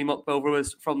Sammy Mockbell with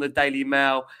us from the Daily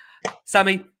Mail.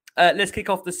 Sammy, let's kick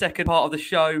off the second part of the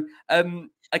show.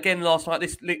 Again, last night,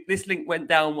 this link went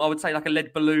down, I would say, like a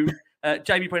lead balloon.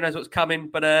 Jamie probably knows what's coming,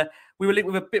 but we were linked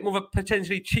with a bit more of a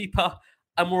potentially cheaper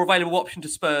and more available option to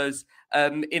Spurs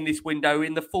in this window,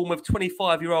 in the form of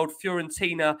 25-year-old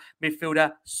Fiorentina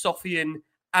midfielder Sofian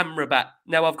Amrabat.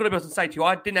 Now, I've got to be able to say to you,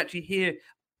 I didn't actually hear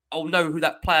or know who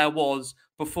that player was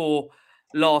before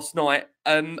last night.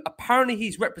 Apparently,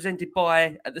 he's represented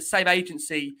by the same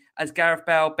agency as Gareth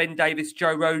Bale, Ben Davies,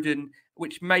 Joe Rodon,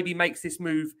 which maybe makes this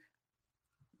move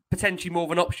potentially more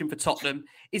of an option for Tottenham.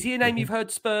 Is he a name you've heard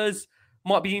Spurs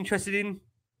might be interested in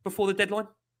before the deadline?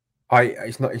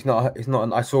 It's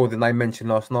not. I saw the name mentioned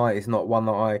last night. It's not one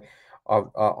that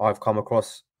I've come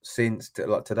across since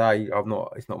like today.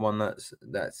 It's not one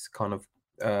that's kind of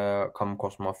come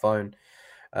across my phone.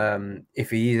 If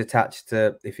he is attached,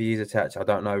 I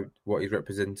don't know what his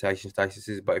representation status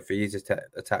is, but if he is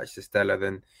attached to Stella,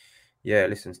 then yeah,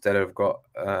 listen, Stella have got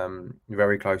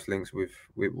very close links with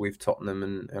Tottenham,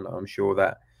 and I'm sure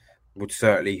that would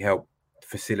certainly help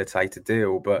facilitate a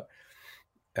deal. But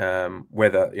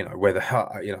whether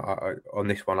on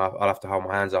this one, I'll have to hold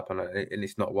my hands up, and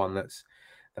it's not one that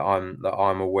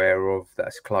I'm aware of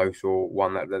that's close, or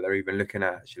one that they're even looking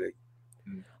at actually.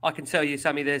 I can tell you,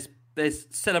 Sammy, there's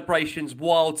celebrations,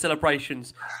 wild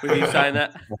celebrations with you saying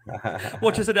that.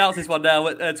 Watch us announce this one now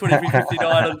at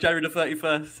 23:59 on January the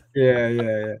 31st.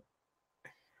 Yeah.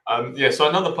 So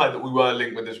another player that we were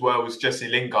linked with as well was Jesse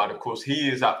Lingard. Of course, he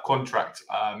is out of contract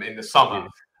in the summer.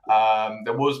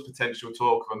 There was potential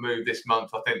talk of a move this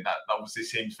month. I think that obviously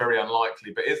seems very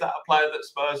unlikely. But is that a player that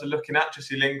Spurs are looking at,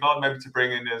 Jesse Lingard, maybe to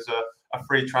bring in as a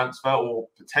free transfer, or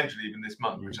potentially even this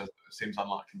month, which seems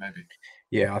unlikely maybe?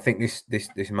 Yeah, I think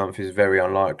this month is very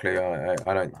unlikely. I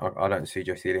don't see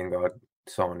Jesse Lingard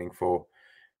signing for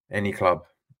any club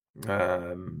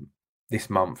this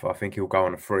month. I think he'll go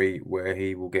on a free, where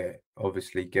he will get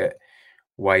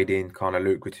weighed in kind of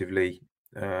lucratively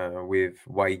with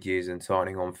wages and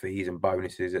signing on fees and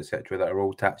bonuses, etc., that are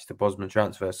all attached to Bosman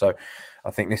transfer. So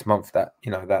I think this month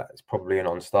that's probably a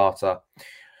non-starter.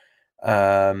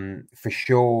 For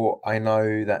sure, I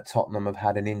know that Tottenham have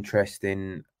had an interest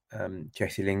in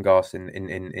Jesse Lingard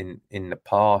in the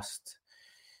past,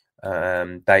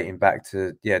 dating back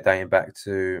to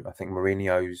I think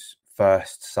Mourinho's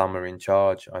first summer in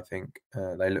charge. I think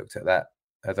they looked at that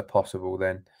as a possible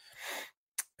then.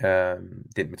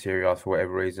 Didn't materialise for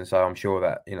whatever reason, so I'm sure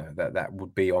that that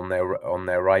would be on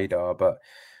their radar. But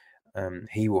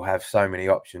he will have so many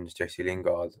options, Jesse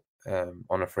Lingard,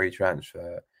 on a free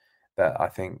transfer, that I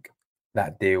think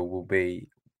that deal would be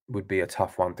a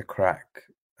tough one to crack,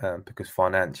 because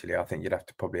financially, I think you'd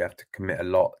probably have to commit a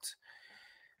lot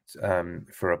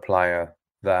for a player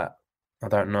that I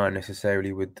don't know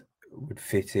necessarily would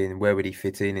fit in. Where would he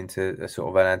fit in into a sort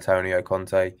of an Antonio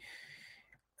Conte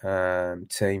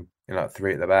team? Like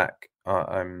three at the back.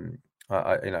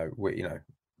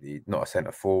 He's not a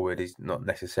centre forward. He's not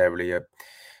necessarily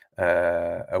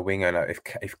a winger.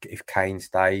 Like if Kane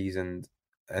stays and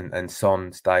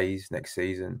Son stays next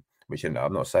season, which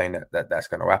I'm not saying that's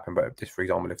going to happen, but just for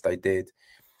example, if they did,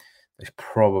 there's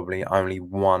probably only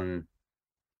one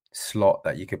slot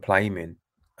that you could play him in.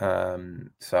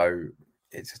 So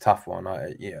it's a tough one.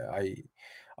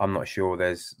 I'm not sure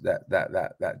there's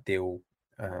that deal.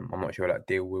 I'm not sure that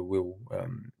deal will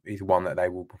is one that they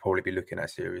will probably be looking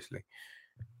at seriously.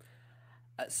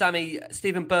 Sammy,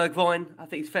 Steven Bergwijn, I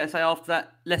think it's fair to say after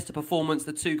that Leicester performance,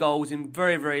 the 2 goals in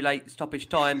very, very late stoppage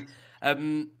time.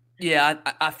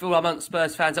 I feel amongst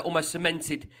Spurs fans that almost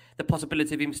cemented the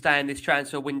possibility of him staying this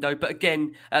transfer window. But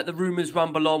again, the rumours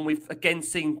rumble on. We've again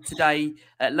seen today,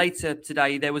 later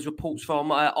today, there was reports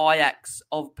from Ajax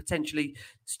of potentially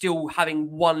still having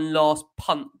one last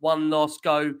punt, one last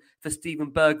go for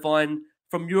Steven Bergwijn.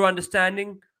 From your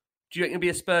understanding, do you think he'll be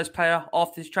a Spurs player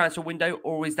after this transfer window,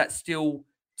 or is that still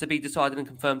to be decided and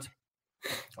confirmed?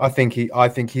 I think he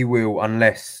will,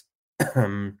 unless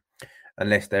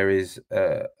there is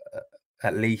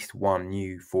at least one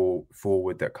new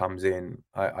forward that comes in.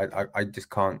 I just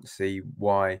can't see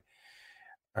why.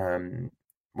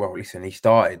 Well, listen, he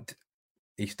started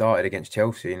against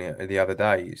Chelsea the other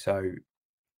day, so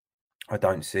I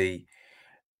don't see.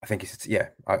 I think it's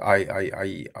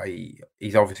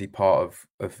he's obviously part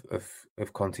of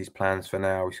Conte's plans for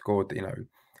now. He scored,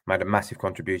 made a massive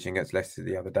contribution against Leicester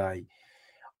the other day.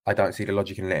 I don't see the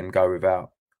logic in letting him go without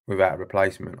a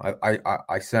replacement.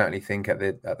 I certainly think at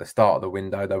the start of the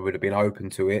window they would have been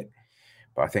open to it,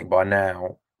 but I think by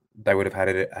now they would have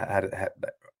had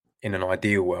in an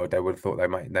ideal world they would have thought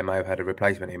they may have had a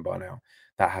replacement in by now.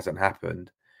 That hasn't happened.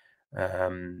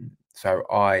 So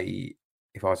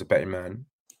if I was a betting man,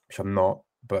 which I'm not,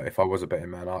 but if I was a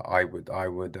betting man, I would. I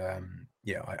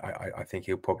think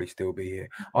he'll probably still be here.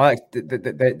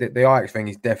 The Ajax thing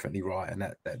is definitely right, and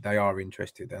that they are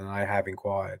interested, and I have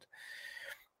inquired.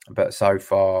 But so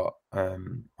far,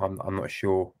 I'm not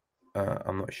sure.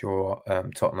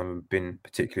 Tottenham have been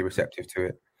particularly receptive to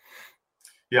it.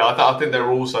 Yeah, I think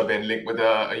they're also being linked with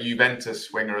a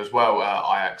Juventus winger as well,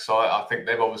 Ajax. So I think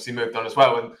they've obviously moved on as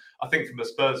well. And I think from a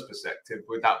Spurs perspective,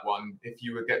 with that one, if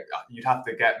you would you'd have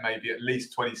to get maybe at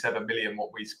least 27 million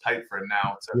what we paid for him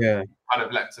now to kind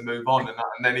of let him to move on. And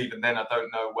then even then, I don't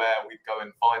know where we'd go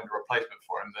and find a replacement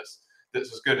for him that's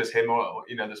as good as him, or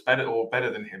that's better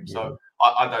than him. Yeah. So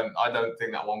I don't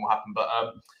think that one will happen. But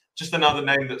just another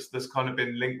name that's kind of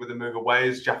been linked with a move away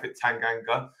is Japhet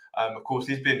Tanganga. Of course,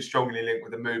 he's been strongly linked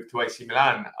with a move to AC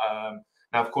Milan.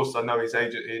 Now, of course, I know his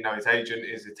agent. His agent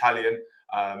is Italian,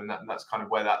 and that's kind of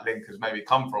where that link has maybe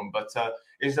come from. But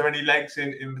is there any legs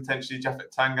in potentially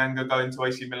Japhet Tanganga going to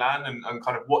AC Milan, and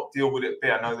kind of what deal would it be?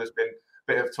 I know there's been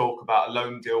a bit of talk about a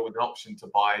loan deal with an option to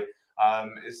buy.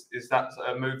 Is that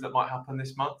a move that might happen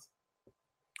this month?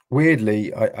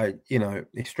 Weirdly, I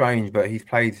it's strange, but he's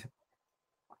played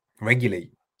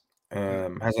regularly,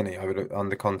 hasn't he?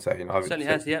 Under Conte, certainly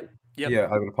has. Yep. Yeah,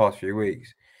 over the past few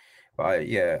weeks. But I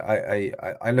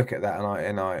look at that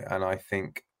and I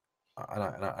think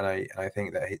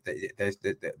that there's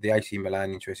the AC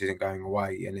Milan interest isn't going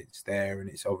away, and it's there, and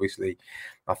it's obviously,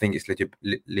 I think it's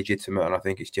legitimate, and I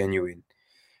think it's genuine.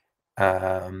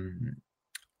 And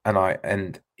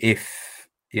if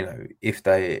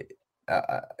they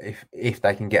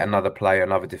can get another player,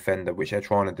 another defender, which they're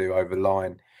trying to do over the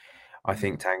line, I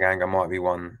think Tanganga might be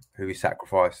one who is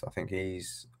sacrificed. I think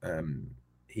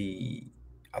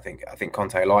I think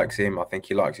Conte likes him. I think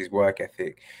he likes his work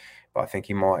ethic, but I think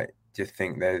he might just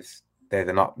think there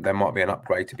might be an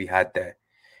upgrade to be had there.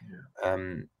 Yeah.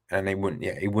 And it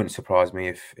wouldn't surprise me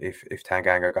if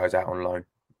Tanganga goes out on loan.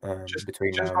 Just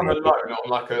on a loan,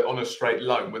 on a straight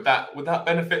loan, would that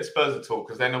benefit Spurs at all?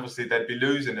 Because then obviously they'd be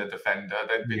losing a defender,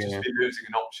 they'd be losing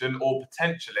an option, or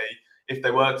potentially if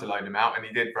they were to loan him out and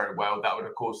he did very well, that would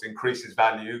of course increase his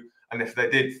value. And if they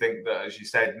did think that, as you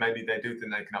said, maybe they do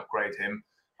think they can upgrade him,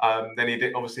 then he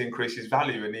did obviously increase his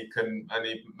value, and he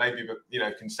maybe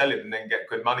can sell it and then get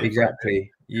good money.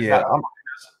 Exactly. Yeah,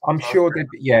 I'm sure they'd.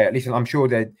 Yeah, listen, I'm sure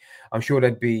they'd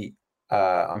be.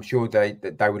 I'm sure they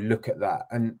would look at that,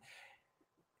 and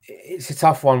it's a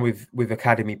tough one with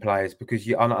academy players, because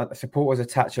supporters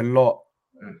attach a lot,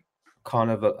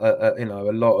 kind of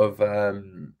a lot of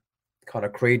kind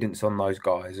of credence on those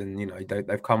guys, and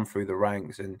they've come through the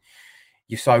ranks, and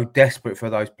you're so desperate for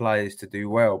those players to do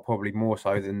well, probably more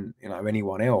so than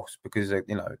anyone else, because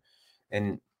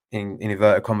in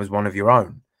inverted commas, one of your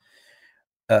own.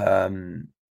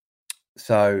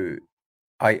 So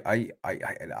I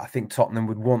think Tottenham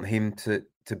would want him to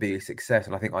be a success,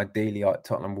 and I think ideally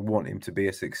Tottenham would want him to be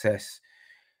a success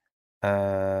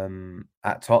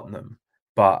at Tottenham.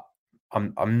 But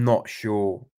I'm not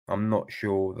sure. I'm not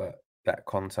sure that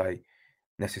Conte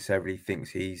necessarily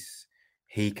thinks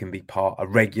he can be a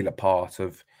regular part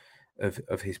of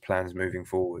his plans moving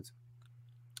forward.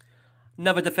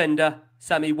 Another defender,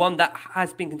 Sammy, one that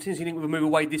has been continuously linked with a move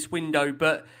away this window,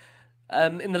 but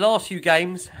in the last few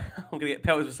games, I'm going to get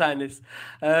pelted for saying this,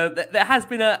 there has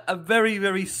been a very,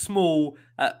 very small,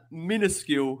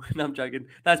 minuscule, no, I'm joking,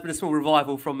 there's been a small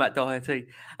revival from Matt Doherty.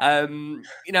 At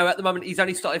the moment, he's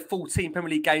only started 14 Premier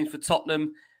League games for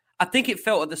Tottenham. I think it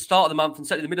felt at the start of the month and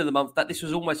certainly the middle of the month that this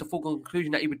was almost a full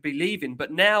conclusion that he would be leaving.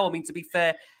 But now, to be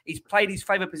fair, he's played his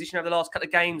favourite position over the last couple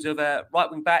of games of right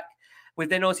wing back. We've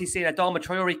then obviously seen Adama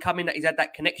Traore come in that he's had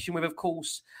that connection with, of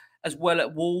course, as well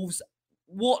at Wolves.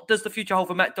 What does the future hold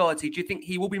for Matt Doherty? Do you think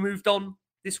he will be moved on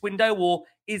this window, or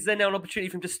is there now an opportunity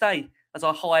for him to stay? As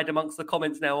I hide amongst the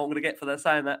comments now, I'm going to get for that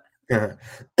saying that.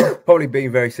 Probably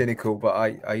being very cynical, but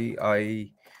I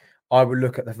would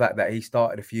look at the fact that he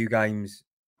started a few games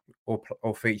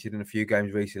or featured in a few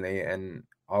games recently, and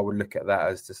I would look at that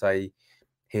as to say,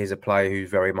 here's a player who's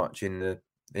very much in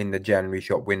the January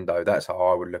shop window. That's how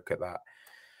I would look at that.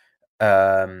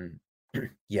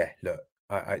 Look.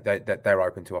 They're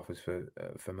open to offers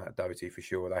for Matt Doherty for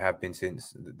sure. They have been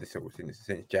since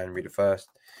January the 1st.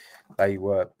 They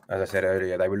were, as I said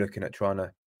earlier, they were looking at trying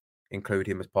to include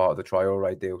him as part of the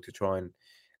Traore deal to try and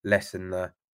lessen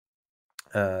the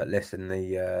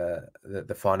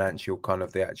financial kind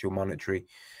of the actual monetary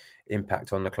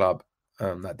impact on the club.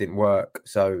 That didn't work.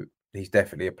 So he's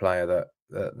definitely a player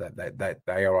that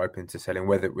they are open to selling.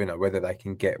 Whether they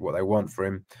can get what they want for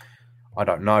him, I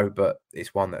don't know, but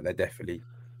it's one that they're definitely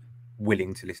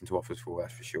willing to listen to offers for,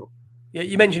 that's for sure. Yeah,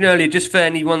 you mentioned earlier, just for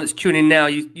anyone that's tuning in now,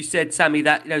 you said, Sammy,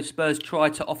 that Spurs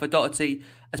tried to offer Doherty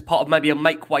as part of maybe a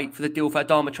make weight for the deal for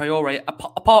Adama Traore.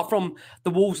 Apart from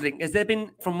the Wolves link, has there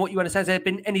been, from what you understand, has there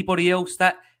been anybody else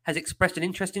that has expressed an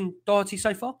interest in Doherty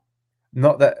so far?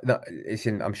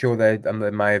 I'm sure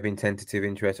there may have been tentative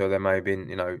interest, or there may have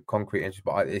been concrete interest,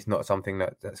 but it's not something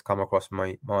that's come across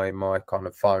my kind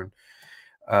of phone.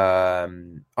 I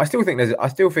still think there's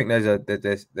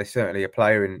certainly a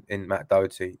player in Matt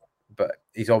Doherty, but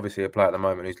he's obviously a player at the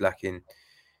moment who's lacking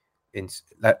in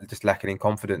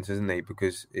confidence, isn't he?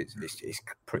 Because it's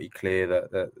pretty clear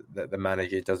that the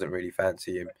manager doesn't really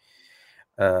fancy him.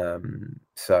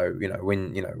 So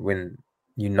when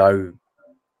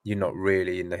you're not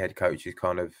really in the head coach's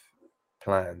kind of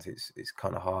plans, it's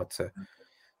kind of hard to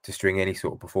string any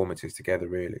sort of performances together,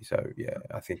 really. So yeah,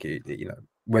 I think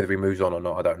whether he moves on or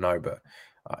not, I don't know, but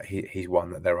he's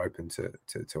one that they're open to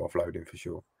offload him for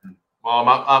sure. Well, I'm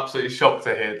absolutely shocked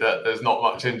to hear that there's not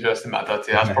much interest in Matt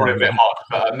Doherty. That's probably a bit harsh,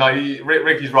 but no,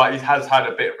 Ricky's right. He has had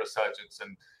a bit of resurgence,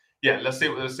 and yeah, let's see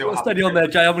what happens. Steady on there,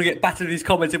 Jay. I'm going to get battered in these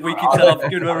comments if we keep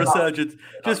giving him a resurgence.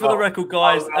 Just for the record,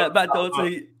 guys, Matt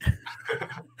Doherty.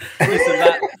 Listen,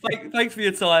 Matt, thanks for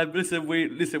your time. Listen,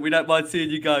 we don't mind seeing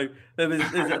you go. There's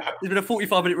been a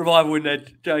 45-minute revival in there,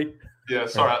 Jay. Yeah,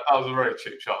 sorry, that was a very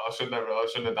cheap shot. I shouldn't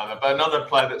have done that. But another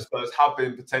player that Spurs have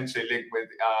been potentially linked with,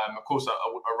 of course, a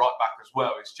right back as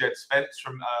well, is Jed Spence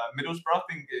from Middlesbrough. I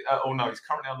think. He's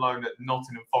currently on loan at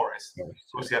Nottingham Forest. Of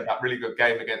course, he had that really good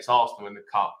game against Arsenal in the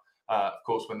Cup. Of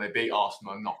course, when they beat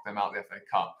Arsenal and knocked them out the FA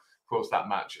Cup. Of course, that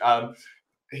match.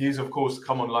 He's, of course,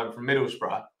 come on loan from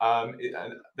Middlesbrough.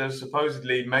 There's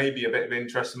supposedly maybe a bit of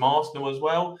interest from Arsenal as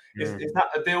well. Is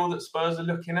that a deal that Spurs are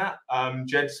looking at?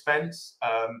 Jed Spence.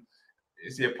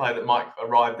 Is he a player that might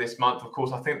arrive this month? Of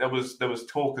course, I think there was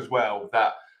talk as well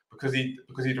that because he'd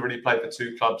already played for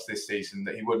two clubs this season,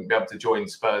 that he wouldn't be able to join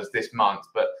Spurs this month.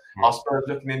 But are Spurs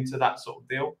looking into that sort of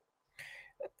deal?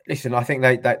 Listen, I think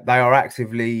they are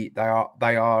actively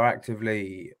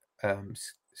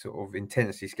sort of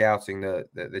intensely scouting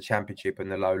the Championship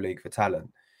and the lower leagues for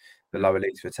talent.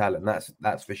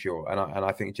 That's for sure. And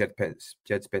I think Jed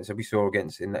Spence, we saw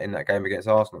in that game against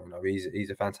Arsenal. He's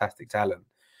a fantastic talent.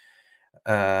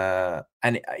 And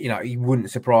it wouldn't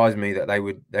surprise me that they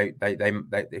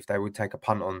if they would take a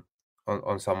punt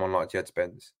on someone like Jed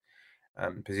Spence,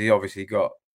 because he obviously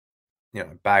got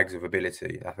bags of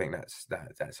ability. I think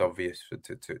that's obvious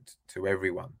to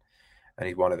everyone, and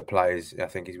he's one of the players. I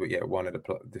think he's one of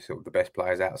the best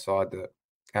players outside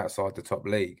the top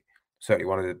league. Certainly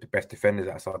one of the best defenders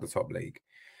outside the top league.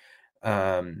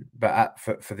 But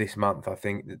for this month, I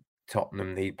think that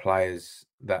Tottenham need players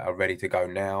that are ready to go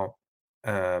now.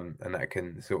 And that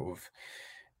can sort of,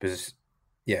 because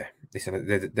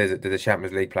listen, there's a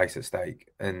Champions League place at stake,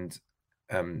 and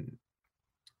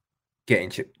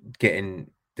getting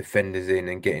defenders in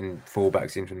and getting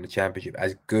fullbacks in from the Championship,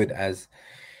 as good as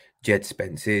Jed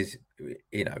Spence is,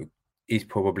 is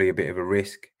probably a bit of a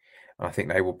risk. And I think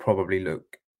they will probably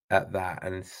look at that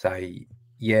and say,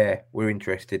 yeah, we're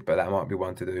interested, but that might be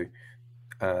one to do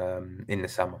in the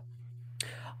summer.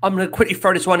 I'm going to quickly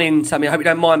throw this one in, Sammy. I hope you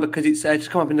don't mind, because it's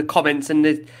just come up in the comments. And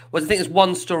I think there's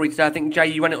one story today. I think, Jay,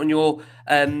 you ran it on your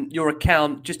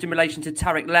account, just in relation to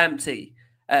Tariq Lamptey.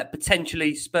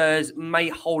 Potentially Spurs may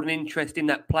hold an interest in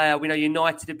that player. We know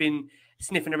United have been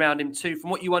sniffing around him too. From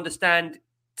what you understand,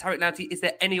 Tariq Lamptey, is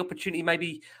there any opportunity,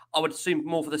 maybe I would assume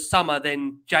more for the summer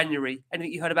than January?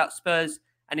 Anything you heard about Spurs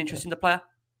and interest in the player?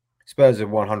 Spurs are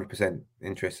 100%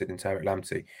 interested in Tariq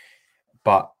Lamptey,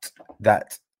 but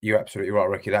that... You're absolutely right,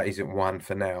 Ricky. That isn't one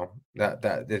for now.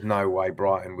 That there's no way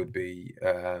Brighton would be.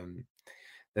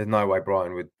 There's no way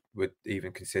Brighton would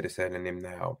even consider selling him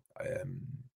now.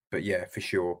 But yeah, for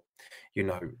sure.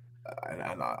 And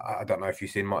I don't know if you've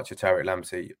seen much of Tariq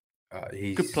Lamptey.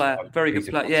 He's good player, very good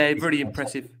player. Yeah, really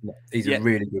impressive. He's a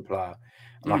really good player,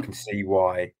 and I can see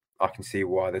why. I can see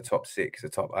why the top 6, the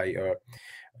top 8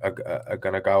 are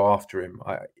going to go after him.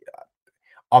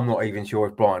 I'm not even sure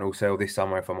if Brighton will sell this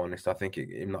summer, if I'm honest. I think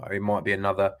it might be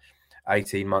another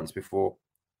 18 months before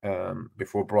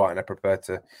Brighton are prepared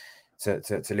to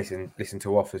listen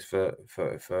to offers for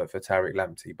Tariq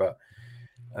Lamptey. But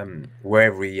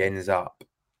wherever he ends up,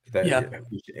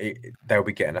 they'll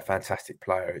be getting a fantastic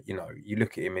player. You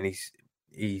look at him and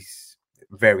he's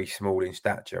very small in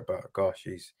stature, but gosh,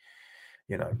 he's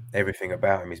everything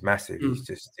about him is massive. He's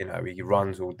just, he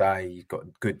runs all day. He's got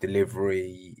good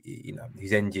delivery.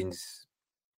 His engine's,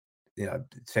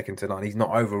 second to none. He's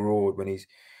not overawed when he's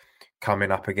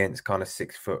coming up against kind of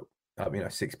 6 foot,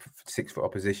 6 foot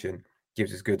opposition.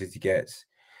 Gives as good as he gets.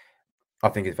 I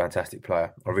think he's a fantastic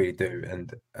player. I really do.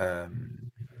 And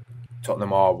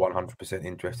Tottenham are 100%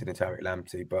 interested in Tariq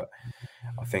Lamptey, but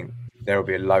I think there will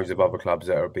be loads of other clubs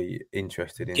that will be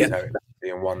interested in Tariq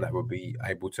Lamptey, and one that will be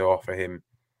able to offer him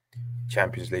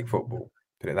Champions League football,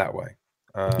 put it that way.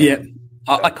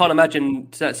 I can't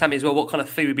imagine, Sammy, as well, what kind of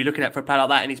fee we'd be looking at for a player like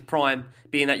that in his prime,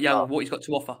 being that young, what he's got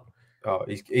to offer.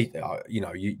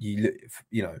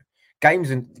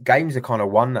 Games are kind of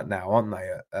won that now, aren't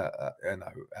they?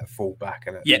 At fullback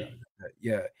and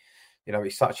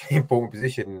it's such an important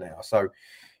position now. So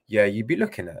you'd be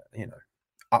looking at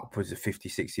upwards of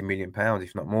 50-60 million pounds,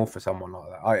 if not more, for someone like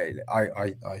that.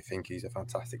 I think he's a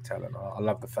fantastic talent. I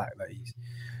love the fact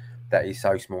that he's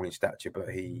so small in stature, but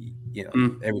he,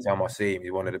 every time I see him,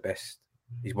 he's one of the best.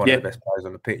 He's one of the best players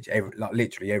on the pitch,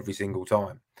 literally every single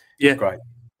time. He's great.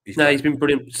 He's been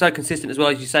brilliant, so consistent as well,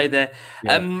 as you say there.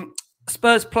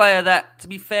 Spurs player that, to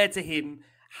be fair to him,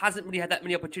 hasn't really had that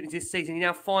many opportunities this season. He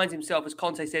now finds himself, as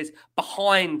Conte says,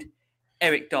 behind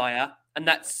Eric Dyer, and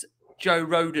that's Joe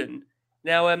Rodon.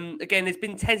 Now, again, there's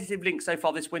been tentative links so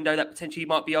far this window that potentially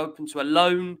might be open to a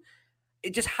loan.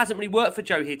 It just hasn't really worked for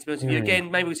Joe here, to be honest with you. Again,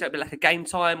 maybe we say a bit like a game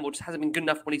time, or just hasn't been good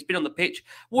enough when he's been on the pitch.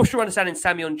 What's your understanding,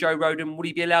 Sammy, on Joe Rodon? Would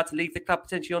he be allowed to leave the club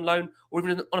potentially on loan, or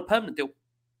even on a permanent deal?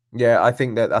 Yeah, I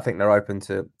think they're open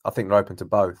to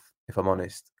both, if I'm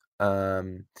honest.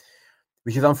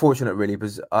 Which is unfortunate, really,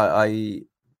 because I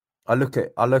look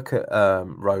at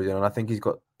Rodon, and I think he's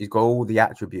got all the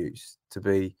attributes to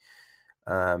be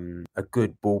a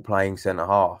good ball playing centre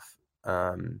half.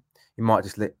 He might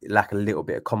just lack a little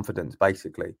bit of confidence,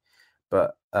 basically.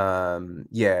 But that's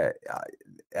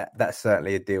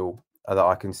certainly a deal that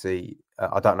I can see.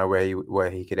 I don't know where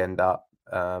he could end up,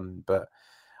 but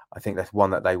I think that's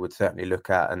one that they would certainly look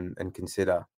at and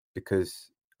consider, because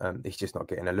he's just not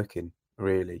getting a look in,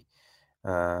 really,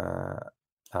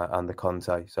 under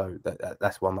Conte. So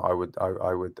that's one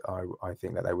that I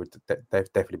think that they would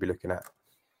definitely be looking at.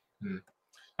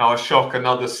 Now, a shock,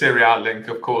 another Serie A link,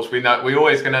 of course. We're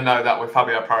always going to know that with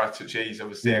Fabio Paratici,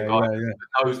 obviously, a guy that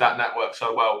knows that network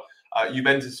so well.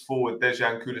 Juventus forward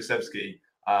Dejan Kulusevski,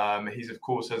 he's, of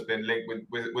course, has been linked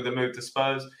with a move to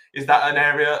Spurs. Is that an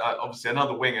area, obviously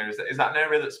another winger, is that an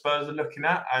area that Spurs are looking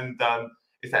at? And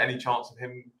is there any chance of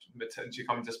him potentially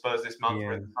coming to Spurs this month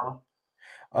or in the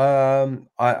summer?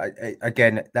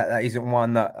 Again, that isn't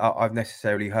one that I've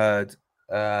necessarily heard.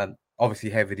 Obviously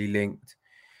heavily linked,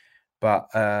 but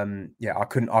I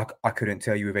couldn't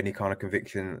tell you with any kind of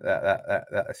conviction that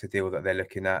that's a deal that they're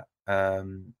looking at.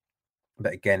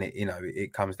 But again,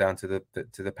 it comes down to the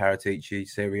Paratici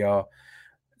Serie A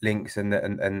links and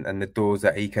the doors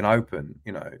that he can open.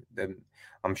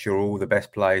 I'm sure all the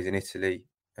best players in Italy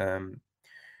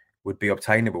would be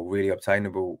really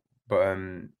obtainable, but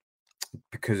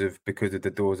because of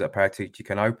the doors that Paratici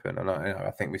can open, and I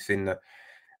think we've seen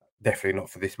definitely not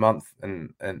for this month,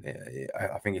 and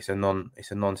I think it's a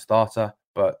non-starter.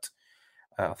 But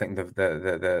I think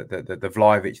the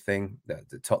Vlahovic thing,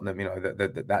 the Tottenham,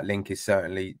 that link is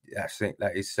certainly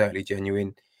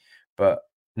genuine, but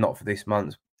not for this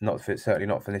month. Certainly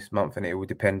not for this month, and it will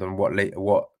depend on what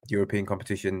European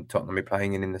competition Tottenham are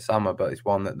playing in the summer. But it's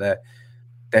one that they're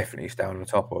definitely staying on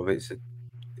top of. It's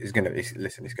going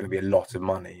to be a lot of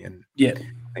money, and I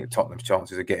think Tottenham's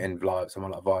chances of getting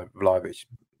someone like Vlahovic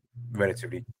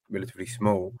relatively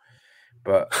small.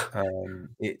 But I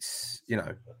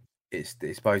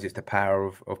suppose it's the power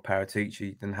of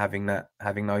Paratici and having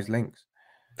those links.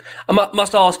 I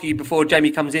must ask you before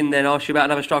Jamie comes in, then ask you about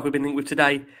another striker we've been linked with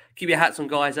today. Keep your hats on,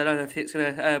 guys. I don't know if it's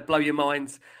going to blow your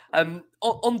minds. On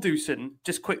Dusan,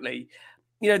 just quickly,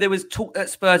 there was talk that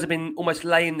Spurs have been almost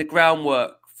laying the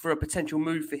groundwork for a potential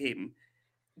move for him.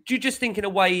 Do you just think in a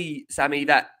way, Sammy,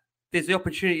 that there's the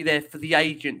opportunity there for the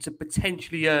agent to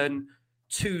potentially earn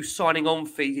 2 signing on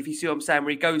fees, if you see what I'm saying,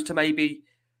 where he goes to maybe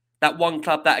that one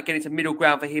club that, again, it's a middle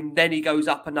ground for him, then he goes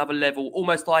up another level,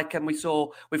 almost like we saw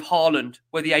with Haaland,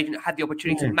 where the agent had the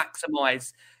opportunity to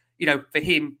maximise, for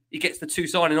him, he gets the 2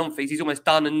 signing on fees, he's almost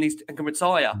done and can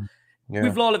retire. Yeah.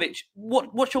 With Vlahovic,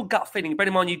 what's your gut feeling? Bear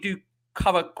in mind, you do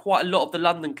cover quite a lot of the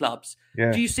London clubs.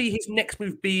 Yeah. Do you see his next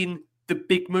move being the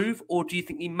big move, or do you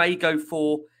think he may go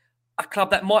for a club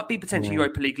that might be potentially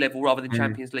Europa League level rather than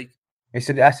Champions League?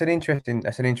 That's an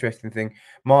interesting thing.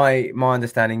 My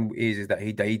understanding is that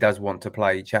he does want to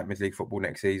play Champions League football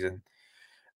next season.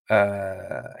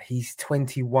 He's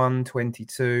 21,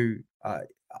 22.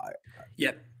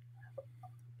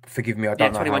 Forgive me, I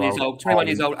don't know. 21 years old. 21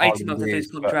 years old. 18 months into his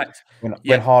contract. When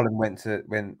Haaland went to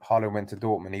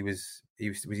Dortmund, he was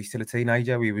he still a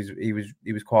teenager? He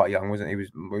was quite young, wasn't he? He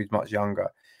was much younger.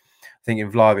 I think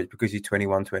in Vlahovic, because he's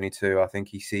 21, 22, I think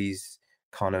he sees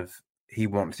he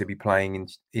wants to be playing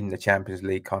in the Champions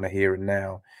League kind of here and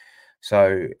now.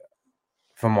 So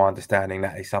from my understanding,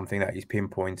 that is something that he's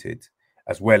pinpointed,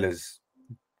 as well as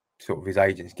sort of his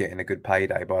agents getting a good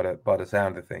payday by the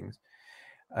sound of things.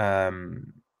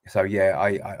 So yeah,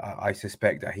 I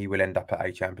suspect that he will end up at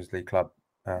a Champions League club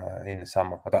in the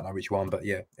summer. I don't know which one, but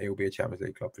yeah, it will be a Champions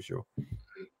League club for sure.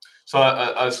 So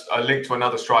a link to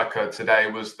another striker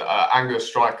today was the Angers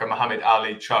striker Mohamed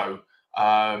Ali Cho.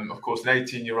 Of course, an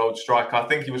 18-year-old striker. I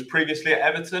think he was previously at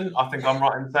Everton. I think I'm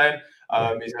right in saying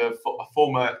he's a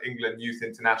former England youth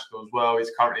international as well.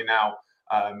 He's currently now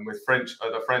with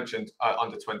the French and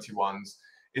under 21s.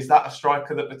 Is that a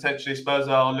striker that potentially Spurs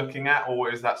are looking at,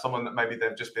 or is that someone that maybe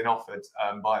they've just been offered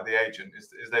by the agent?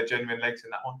 Is there genuine legs in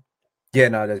that one? Yeah,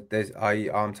 no.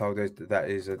 I'm told that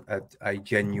is a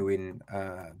genuine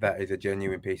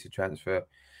piece of transfer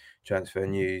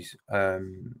news.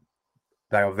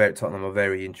 Tottenham are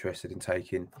very interested in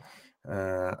taking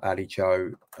Ali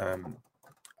Cho.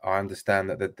 I understand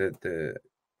that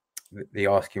the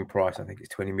asking price, I think it's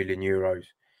 20 million euros,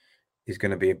 is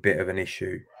going to be a bit of an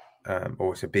issue,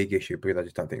 or it's a big issue, because I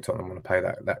just don't think Tottenham want to pay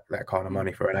that kind of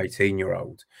money for an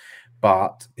 18-year-old.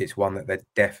 But it's one that they're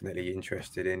definitely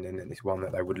interested in, and it's one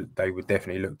that they would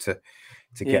definitely look to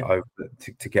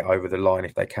get over the line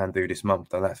if they can do this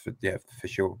month. And that's for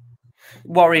sure.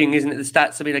 Worrying, isn't it, the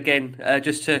stats? I mean, again,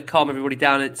 just to calm everybody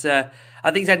down, it's I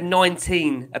think he's had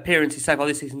 19 appearances so far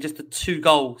this season, just the 2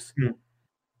 goals. I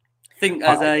think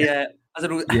as an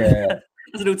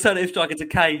alternative striker to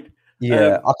Kane.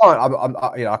 Yeah,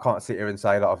 I can't sit here and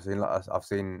say that I've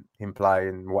seen him play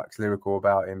and wax lyrical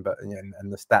about him, but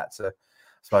and the stats are, I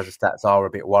suppose the stats are a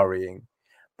bit worrying.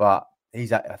 But I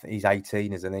think he's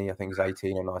 18, isn't he? I think he's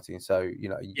 18 or 19. So I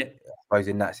suppose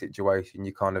in that situation,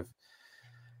 you kind of,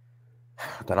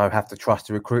 I don't know, have to trust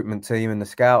the recruitment team and the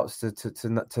scouts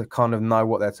to kind of know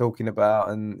what they're talking about,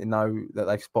 and know that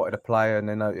they've spotted a player, and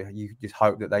they know, you just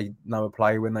hope that they know a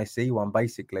player when they see one,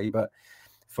 basically. But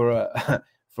for a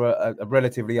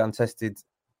relatively untested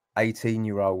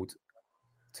 18-year-old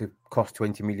to cost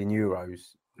 20 million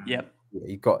euros,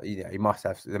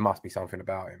 there must be something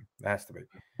about him. There has to be.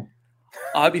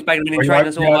 I hope he's banging him in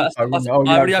training.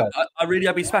 I really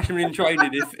hope he's smashing him in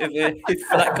training if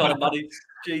for that kind of money.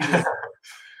 Jesus.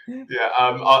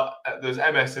 Yeah, there's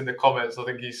MS in the comments. I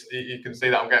think you can see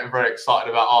that I'm getting very excited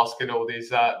about asking all these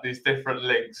different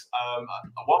links.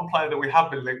 One player that we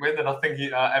have been linked with, and I think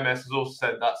MS has also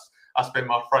said that's been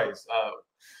my phrase.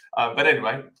 But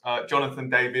anyway, Jonathan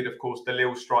David, of course, the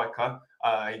Lille striker.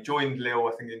 He joined Lille,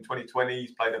 I think, in 2020.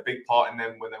 He's played a big part in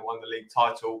them when they won the league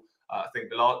title, I think,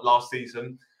 the last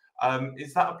season.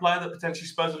 Is that a player that potentially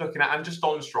Spurs are looking at? And just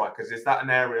on strikers, is that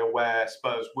an area where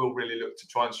Spurs will really look to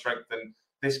try and strengthen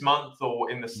this month or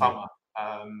in the summer?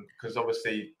 because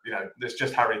obviously, there's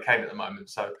just Harry Kane at the moment.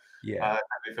 So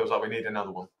it feels like we need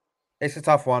another one. It's a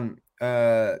tough one.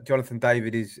 Jonathan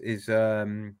David is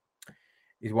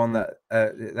one that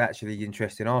actually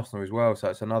interests in Arsenal as well. So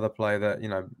it's another player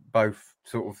that both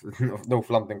sort of North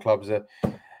London clubs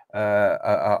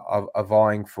are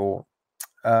vying for.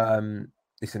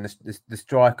 Listen, the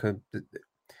striker.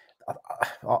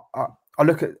 I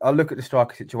look at the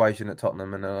striker situation at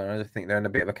Tottenham, and I just think they're in a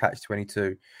bit of a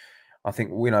catch-22. I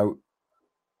think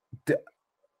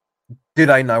do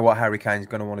they know what Harry Kane's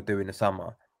going to want to do in the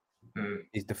summer?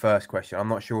 Is the first question. I'm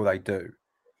not sure they do.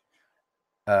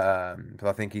 But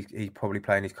I think he's probably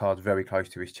playing his cards very close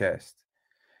to his chest.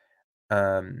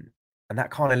 And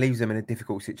that kind of leaves them in a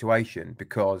difficult situation,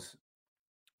 because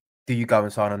do you go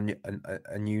and sign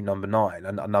a new number 9,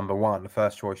 a number 1, a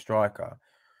first choice striker,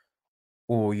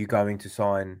 or are you going to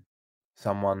sign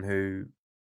someone who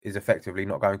is effectively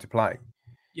not going to play?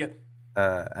 Yeah.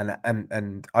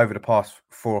 And over the past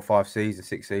 4 or 5 seasons,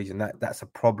 6 seasons, that's a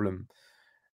problem.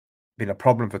 Been a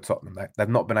problem for Tottenham. They've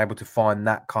not been able to find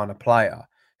that kind of player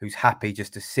who's happy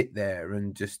just to sit there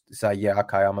and just say, yeah,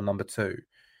 okay, I'm a number 2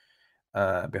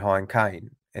 behind Kane.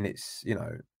 And it's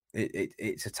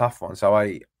it's a tough one. So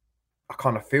I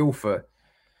kind of feel for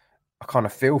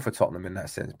Tottenham in that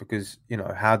sense, because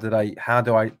how do they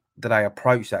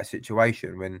approach that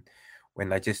situation when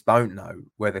they just don't know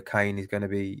whether Kane is going to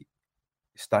be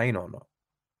staying or not?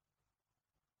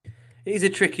 It is a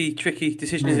tricky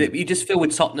decision, isn't it? But you just feel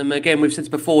with Tottenham, again, we've said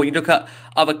before, you look at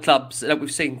other clubs that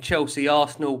we've seen, Chelsea,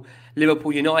 Arsenal,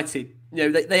 Liverpool, United,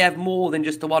 they have more than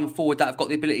just the one forward that have got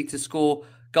the ability to score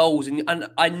goals. And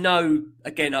I know,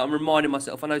 again, I'm reminding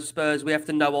myself, I know Spurs, we have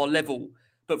to know our level.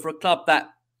 But for a club that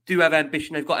do have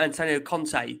ambition, they've got Antonio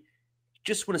Conte,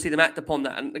 just want to see them act upon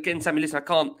that. And again, Sammy, listen, I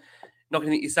can't knock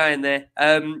anything you're saying there.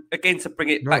 Again, to bring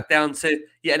it back down to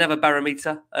yet another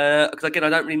barometer, because again, I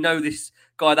don't really know this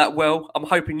guy that well. I'm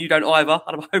hoping you don't either,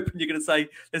 and I'm hoping you're going to say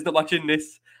there's not much in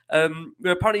this.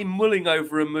 We're apparently mulling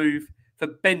over a move for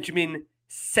Benjamin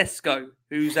Sesko,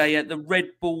 who's the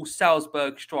Red Bull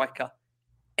Salzburg striker.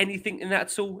 Anything in that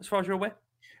at all, as far as you're aware?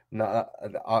 No,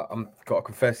 I'm got to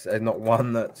confess, there's not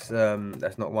one that's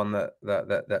not one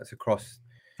that's across.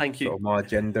 Thank you. Sort of my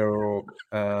agenda, or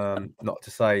not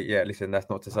to say, yeah. Listen, that's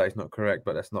not to say it's not correct,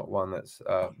 but that's not one that's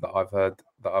that I've heard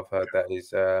that is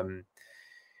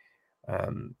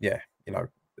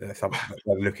something that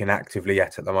they're looking actively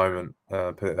at the moment.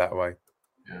 Put it that way.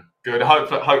 Yeah, good.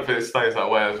 Hopefully it stays that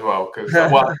way as well. Because I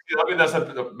mean, that's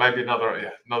maybe another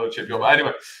chip job. But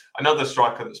anyway, another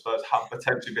striker that Spurs have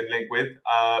potentially been linked with.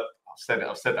 I've said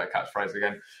that catchphrase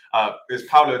again. Is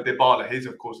Paulo Dybala. He's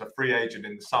of course a free agent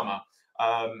in the summer.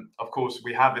 Of course,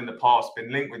 we have in the past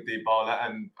been linked with Dybala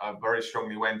and very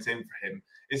strongly went in for him.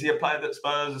 Is he a player that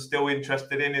Spurs are still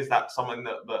interested in? Is that someone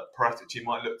that Paratici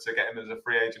might look to get him as a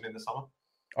free agent in the summer?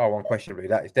 Oh, unquestionably,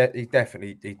 that is he's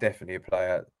definitely a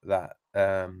player that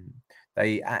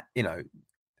they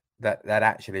that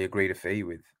actually agreed a fee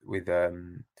with Juve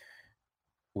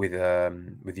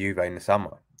in the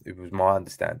summer. It was my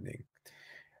understanding.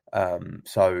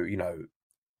 So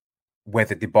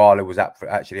whether Dybala was up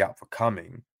for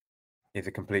coming is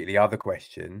a completely other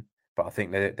question. But I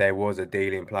think that there was a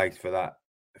deal in place for that.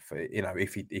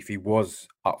 If he was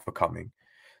up for coming,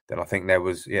 then I think there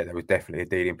was definitely a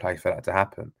deal in place for that to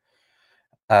happen.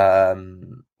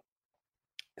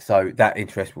 So that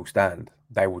interest will stand.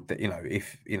 They would,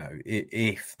 if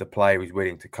the player is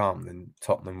willing to come, then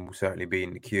Tottenham will certainly be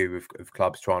in the queue of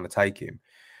clubs trying to take him.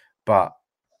 But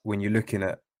when you're looking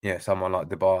at someone like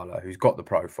Dybala, who's got the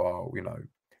profile,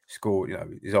 scored,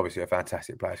 is obviously a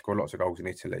fantastic player, scored lots of goals in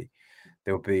Italy.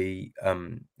 There'll be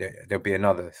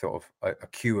another sort of a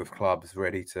queue of clubs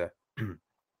ready to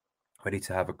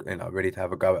have a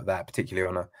go at that, particularly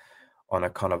on a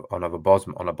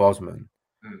Bosman.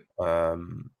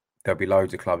 There'll be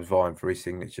loads of clubs vying for his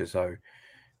signature. So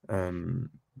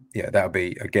that'll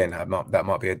be, again, that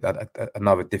might be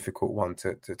another difficult one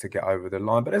to get over the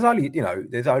line. But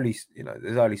there's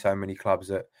only so many clubs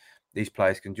that these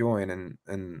players can join,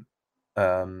 and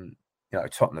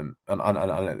Tottenham, and I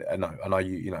know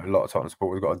a lot of Tottenham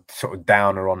support, we've got a sort of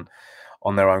downer on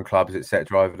their own clubs,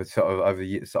 etc. over the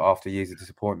years, after years of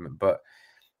disappointment. But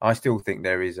I still think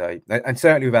there is and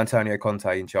certainly with Antonio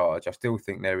Conte in charge, I still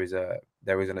think there is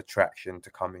an attraction to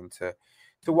coming to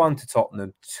one, to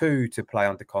Tottenham, 2, to play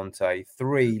under Conte,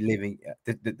 3, living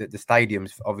the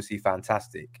stadium's obviously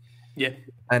fantastic. Yeah,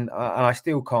 and I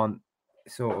still can't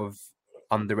sort of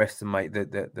underestimate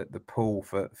the pull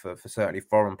for certainly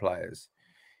foreign players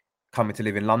coming to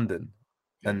live in London.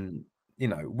 And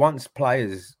once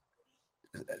players,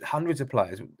 hundreds of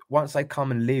players, once they come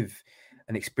and live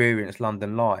and experience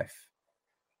London life,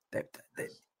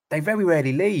 they very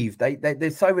rarely leave. They're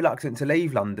so reluctant to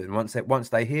leave London once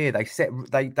they're here.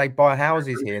 They buy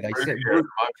houses here.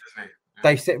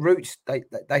 They set roots.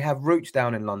 They have roots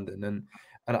down in London,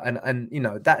 and you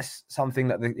know, that's something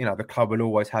that the club will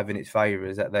always have in its favour,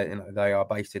 is that they are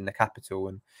based in the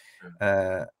capital,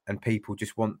 and people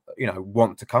just want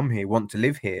to come here, want to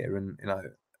live here, and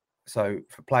so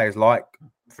for players like,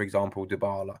 for example,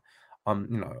 Dybala,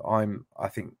 I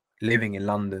think living in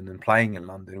London and playing in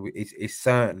London is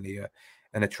certainly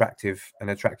an attractive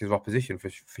opposition for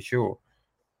sure.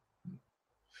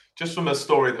 Just from a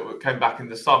story that came back in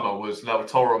the summer was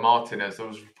Lautaro Martinez. There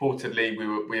was reportedly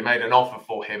we made an offer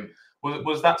for him.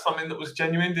 Was that something that was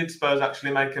genuine? Did Spurs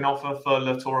actually make an offer for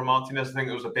Lautaro Martinez? I think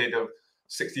it was a bid of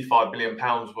 £65 million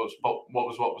was what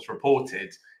was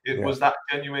reported. Was that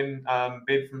a genuine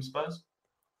bid from Spurs?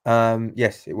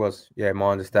 Yes, it was. Yeah,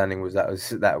 my understanding was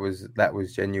that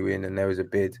was genuine, and there was a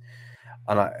bid,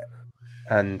 I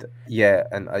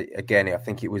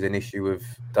think it was an issue of,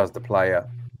 does the player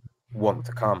want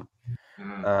to come?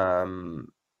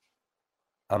 I'm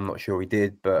not sure he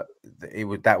did, but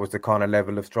that was the kind of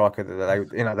level of striker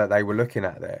that they were looking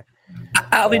at there.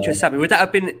 Out of interest, Sammy, would that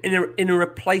have been in a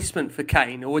replacement for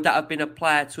Kane, or would that have been a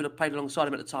player to have played alongside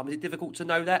him at the time? Is it difficult to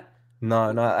know that? No.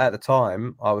 At the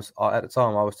time, I was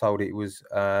told it was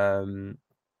to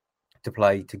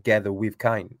play together with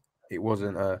Kane. It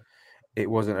wasn't a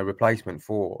replacement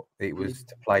for. It was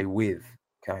to play with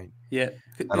Kane. Yeah.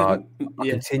 And I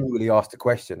continually asked the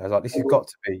question. I was like, this has got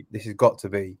to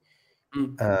be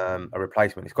a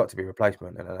replacement. It's got to be a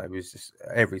replacement. And it was just,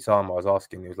 every time I was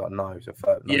asking, he was like, no. So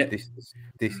this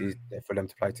is for them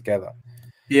to play together.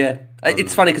 Yeah,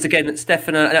 it's funny because again,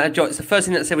 Stefano and John, it's the first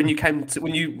thing that I said when you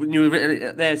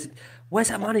were there. Where's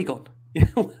that money gone?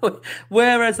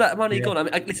 Where has that money gone? I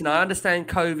mean, listen, I understand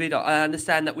COVID. I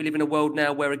understand that we live in a world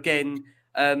now where, again,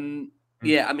 I mean,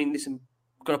 listen,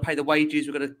 we've got to pay the wages,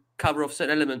 we've got to cover off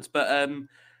certain elements, but I don't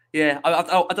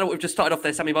know what we've just started off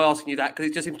there, Sammy, by asking you that, because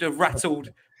it just seems to have rattled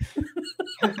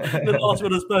the last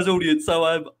one of the Spurs audience. So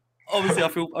obviously, I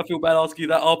feel bad asking you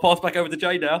that. I'll pass back over to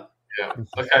Jay now. Yeah.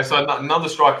 Okay. So another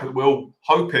striker that we're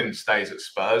hoping stays at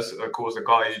Spurs, of course, the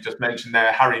guy you just mentioned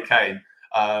there, Harry Kane.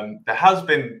 There has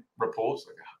been reports.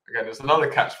 Again, there's another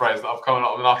catchphrase that I've come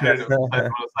up with. I heard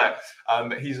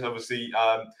it. He's obviously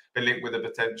been linked with a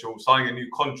potential signing a new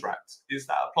contract. Is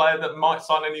that a player that might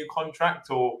sign a new contract,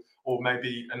 or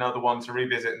maybe another one to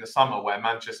revisit in the summer where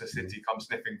Manchester City come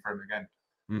sniffing for him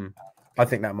again? I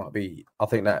think that might be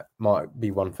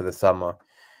one for the summer.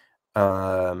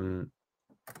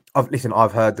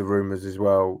 I've heard the rumours as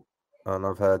well, and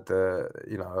I've heard the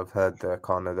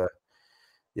kind of the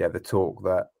talk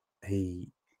that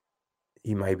he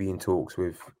may be in talks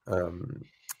with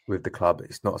the club.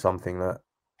 It's not something that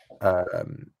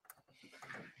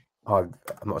I'm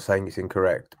not saying it's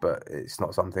incorrect, but it's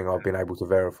not something I've been able to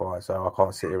verify. So I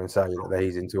can't sit here and say that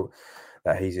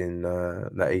he's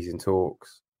in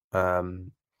talks.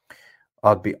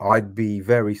 I'd be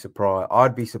very surprised.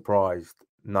 I'd be surprised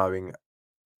knowing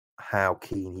how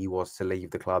keen he was to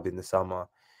leave the club in the summer.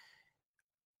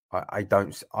 I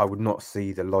would not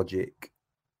see the logic,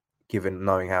 given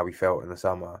knowing how he felt in the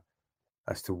summer,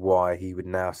 as to why he would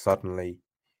now suddenly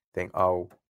think, "Oh,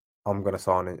 I'm going to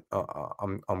sign it.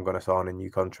 I'm going to sign a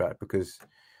new contract." Because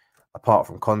apart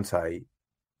from Conte,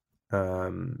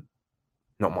 not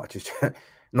much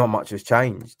has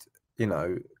changed.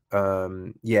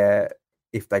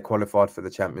 If they qualified for the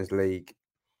Champions League,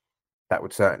 that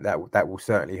will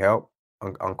certainly help,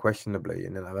 unquestionably.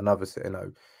 And then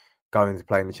going to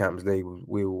play in the Champions League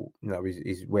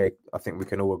is where I think we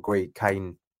can all agree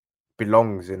Kane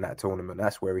belongs in that tournament.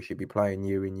 That's where he should be playing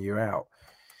year in, year out,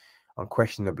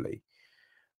 unquestionably.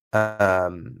 But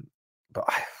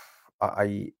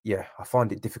I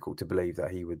find it difficult to believe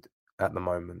that he would, at the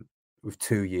moment, with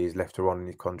 2 years left to run in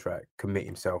his contract, commit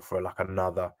himself for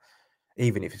another,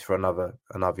 even if it's for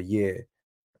another year.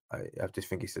 I just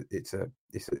think it's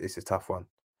a tough one.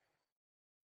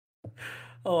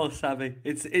 Oh, Sammy,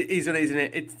 it is, isn't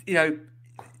it? It's I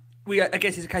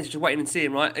guess it's a case of just waiting and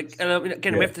seeing, right? And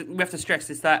again, we have to stress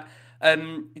this, that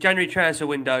January transfer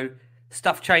window,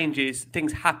 stuff changes,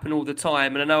 things happen all the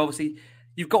time, and I know obviously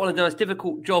you've got one of those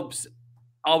difficult jobs,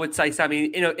 I would say, Sammy,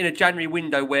 in a January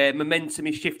window where momentum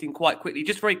is shifting quite quickly.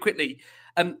 Just very quickly,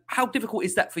 how difficult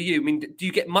is that for you? I mean, do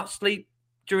you get much sleep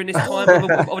during this time of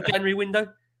a January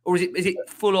window, or is it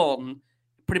full on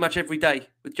pretty much every day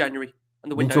with January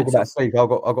and the window? You talk about sleep. I've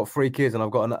got 3 kids and I've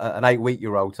got an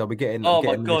 8-week-old, so I'll be getting. Oh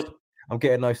my God! I'm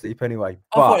getting no sleep anyway.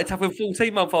 I thought to have a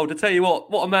 14-month-old. I tell you what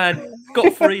a man.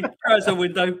 Got free transfer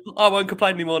window. I won't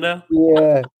complain anymore now.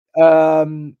 Yeah.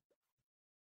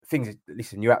 Things.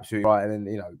 Listen, you're absolutely right. And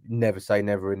then, never say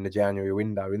never in the January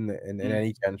window, in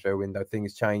any transfer window.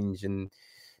 Things change, and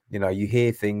you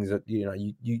hear things that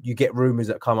you get rumours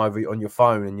that come over on your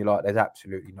phone, and you're like, there's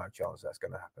absolutely no chance that's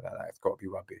going to happen. It's got to be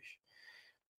rubbish.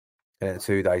 And then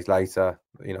 2 days later,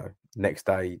 next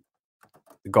day,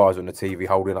 the guy's on the TV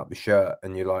holding up the shirt,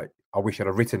 and you're like, I wish I'd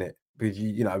have written it, because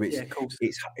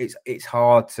it's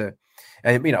hard to,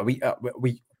 and we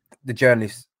the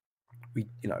journalists,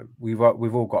 we've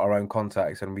all got our own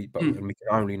contacts, and we can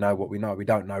only know what we know. We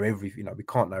don't know everything. We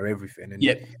can't know everything, and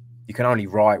you can only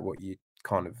write what you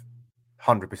kind of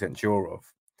 100% sure of.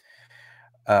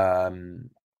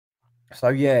 So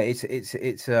yeah, it's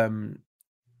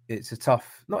a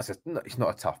tough. It's not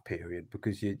a tough period,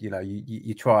 because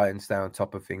you try and stay on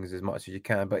top of things as much as you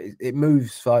can, but it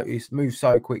moves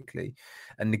so quickly.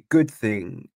 And the good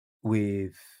thing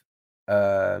with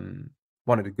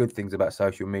one of the good things about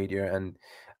social media and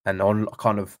on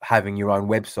kind of having your own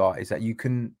website is that you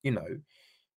can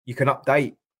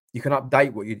update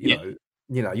what you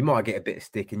you might get a bit of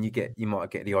stick, and you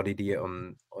might get the odd idiot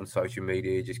on social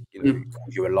media just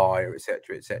calls you a liar,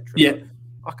 etc. Yeah.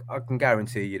 I can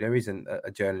guarantee you there isn't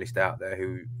a journalist out there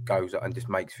who goes and just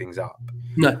makes things up.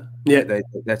 No, yeah,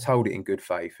 they're told it in good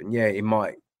faith, and it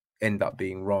might end up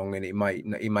being wrong, and it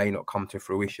may not come to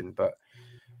fruition, but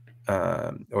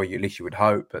or at least you would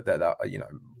hope that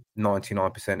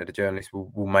 99% of the journalists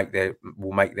will make their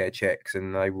checks,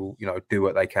 and they will do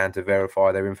what they can to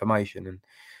verify their information, and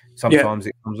sometimes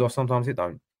it comes off, sometimes it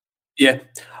don't. Yeah.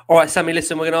 All right, Sammy,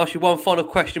 listen, we're going to ask you one final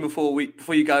question before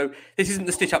you go. This isn't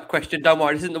the stitch-up question, don't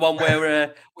worry. This isn't the one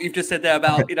where what you've just said there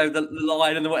about, the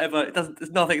line and the whatever.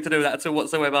 There's nothing to do with that at all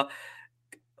whatsoever.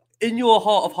 In your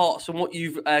heart of hearts, from what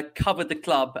you've covered the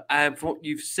club and from what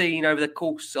you've seen over the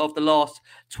course of the last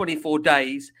 24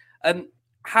 days,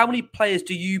 how many players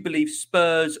do you believe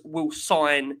Spurs will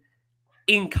sign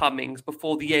incomings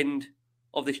before the end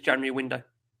of this January window?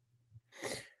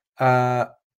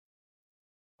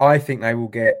 I think they will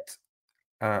get.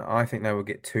 I think they will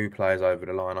get 2 players over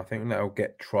the line. I think they'll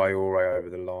get Traore over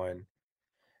the line,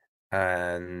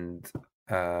 and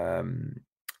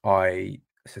I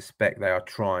suspect they are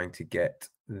trying to get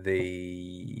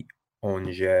the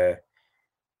Angers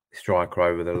striker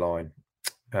over the line.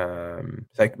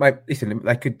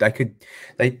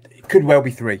 They could well be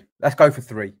 3. Let's go for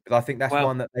 3. But I think that's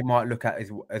one that they might look at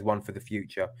as one for the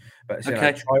future. But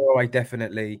Traore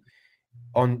definitely.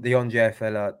 On the Angers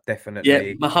fella, definitely.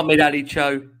 Yeah, Mohamed Ali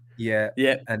Cho. Yeah.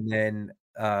 And then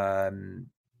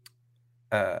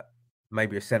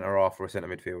maybe a centre half or a centre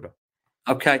midfielder.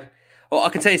 Okay. Well, I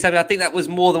can tell you something. I think that was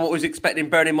more than what I was expecting,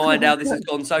 bearing in mind how this has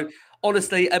gone. So,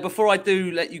 honestly, before I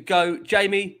do let you go,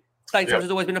 Jamie, thanks. It's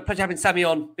always been a pleasure having Sammy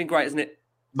on. Been great, isn't it?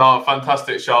 No,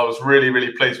 fantastic show. I was really,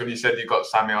 really pleased when you said you got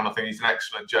Sammy on. I think he's an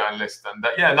excellent journalist. And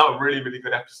really, really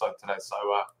good episode today. So,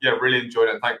 really enjoyed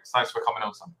it. And thanks for coming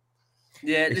on, Sam.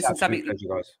 Yeah, listen, Sammy,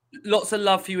 lots of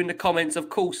love for you in the comments.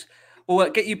 Of course, we'll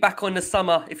get you back on the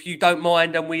summer if you don't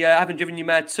mind, and we haven't driven you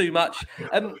mad too much.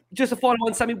 Just a final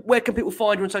one, Sammy, where can people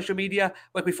find you on social media?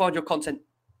 Where can we find your content?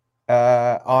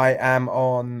 I am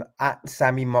on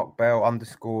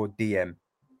 @SammyMockbell_DM.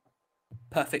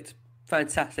 Perfect.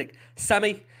 Fantastic.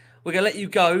 Sammy, we're going to let you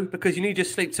go because you need your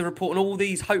sleep to report on all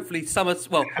these, hopefully, summer,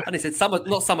 well, and I said summer,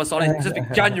 not summer signings, just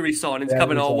January signings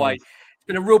coming our way. It's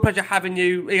been a real pleasure having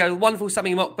you. Wonderful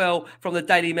Sammy Mockbell from the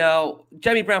Daily Mail,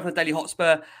 Jamie Brown from the Daily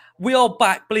Hotspur. We are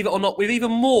back, believe it or not, with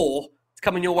even more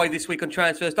coming your way this week on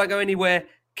transfers. Don't go anywhere.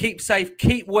 Keep safe,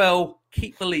 keep well,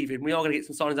 keep believing. We are going to get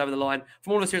some signings over the line.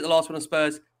 From all of us here at The Last One on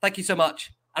Spurs, thank you so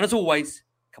much. And as always,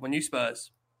 come on, you Spurs.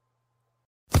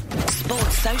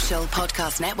 Sports Social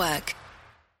Podcast Network.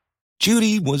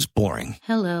 Judy was boring.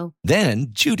 Hello. Then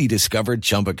Judy discovered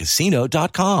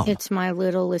ChumbaCasino.com. It's my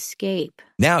little escape.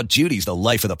 Now Judy's the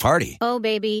life of the party. Oh,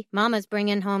 baby, mama's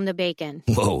bringing home the bacon.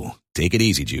 Whoa, take it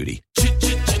easy, Judy.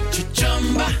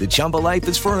 The Chumba life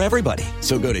is for everybody.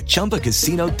 So go to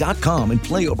ChumbaCasino.com and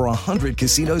play over 100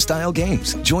 casino-style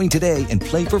games. Join today and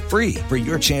play for free for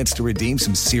your chance to redeem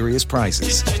some serious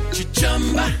prizes.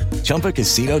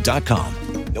 ChumbaCasino.com.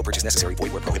 No purchase necessary.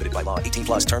 Void where prohibited by law.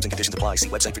 18+ terms and conditions apply. See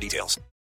website for details.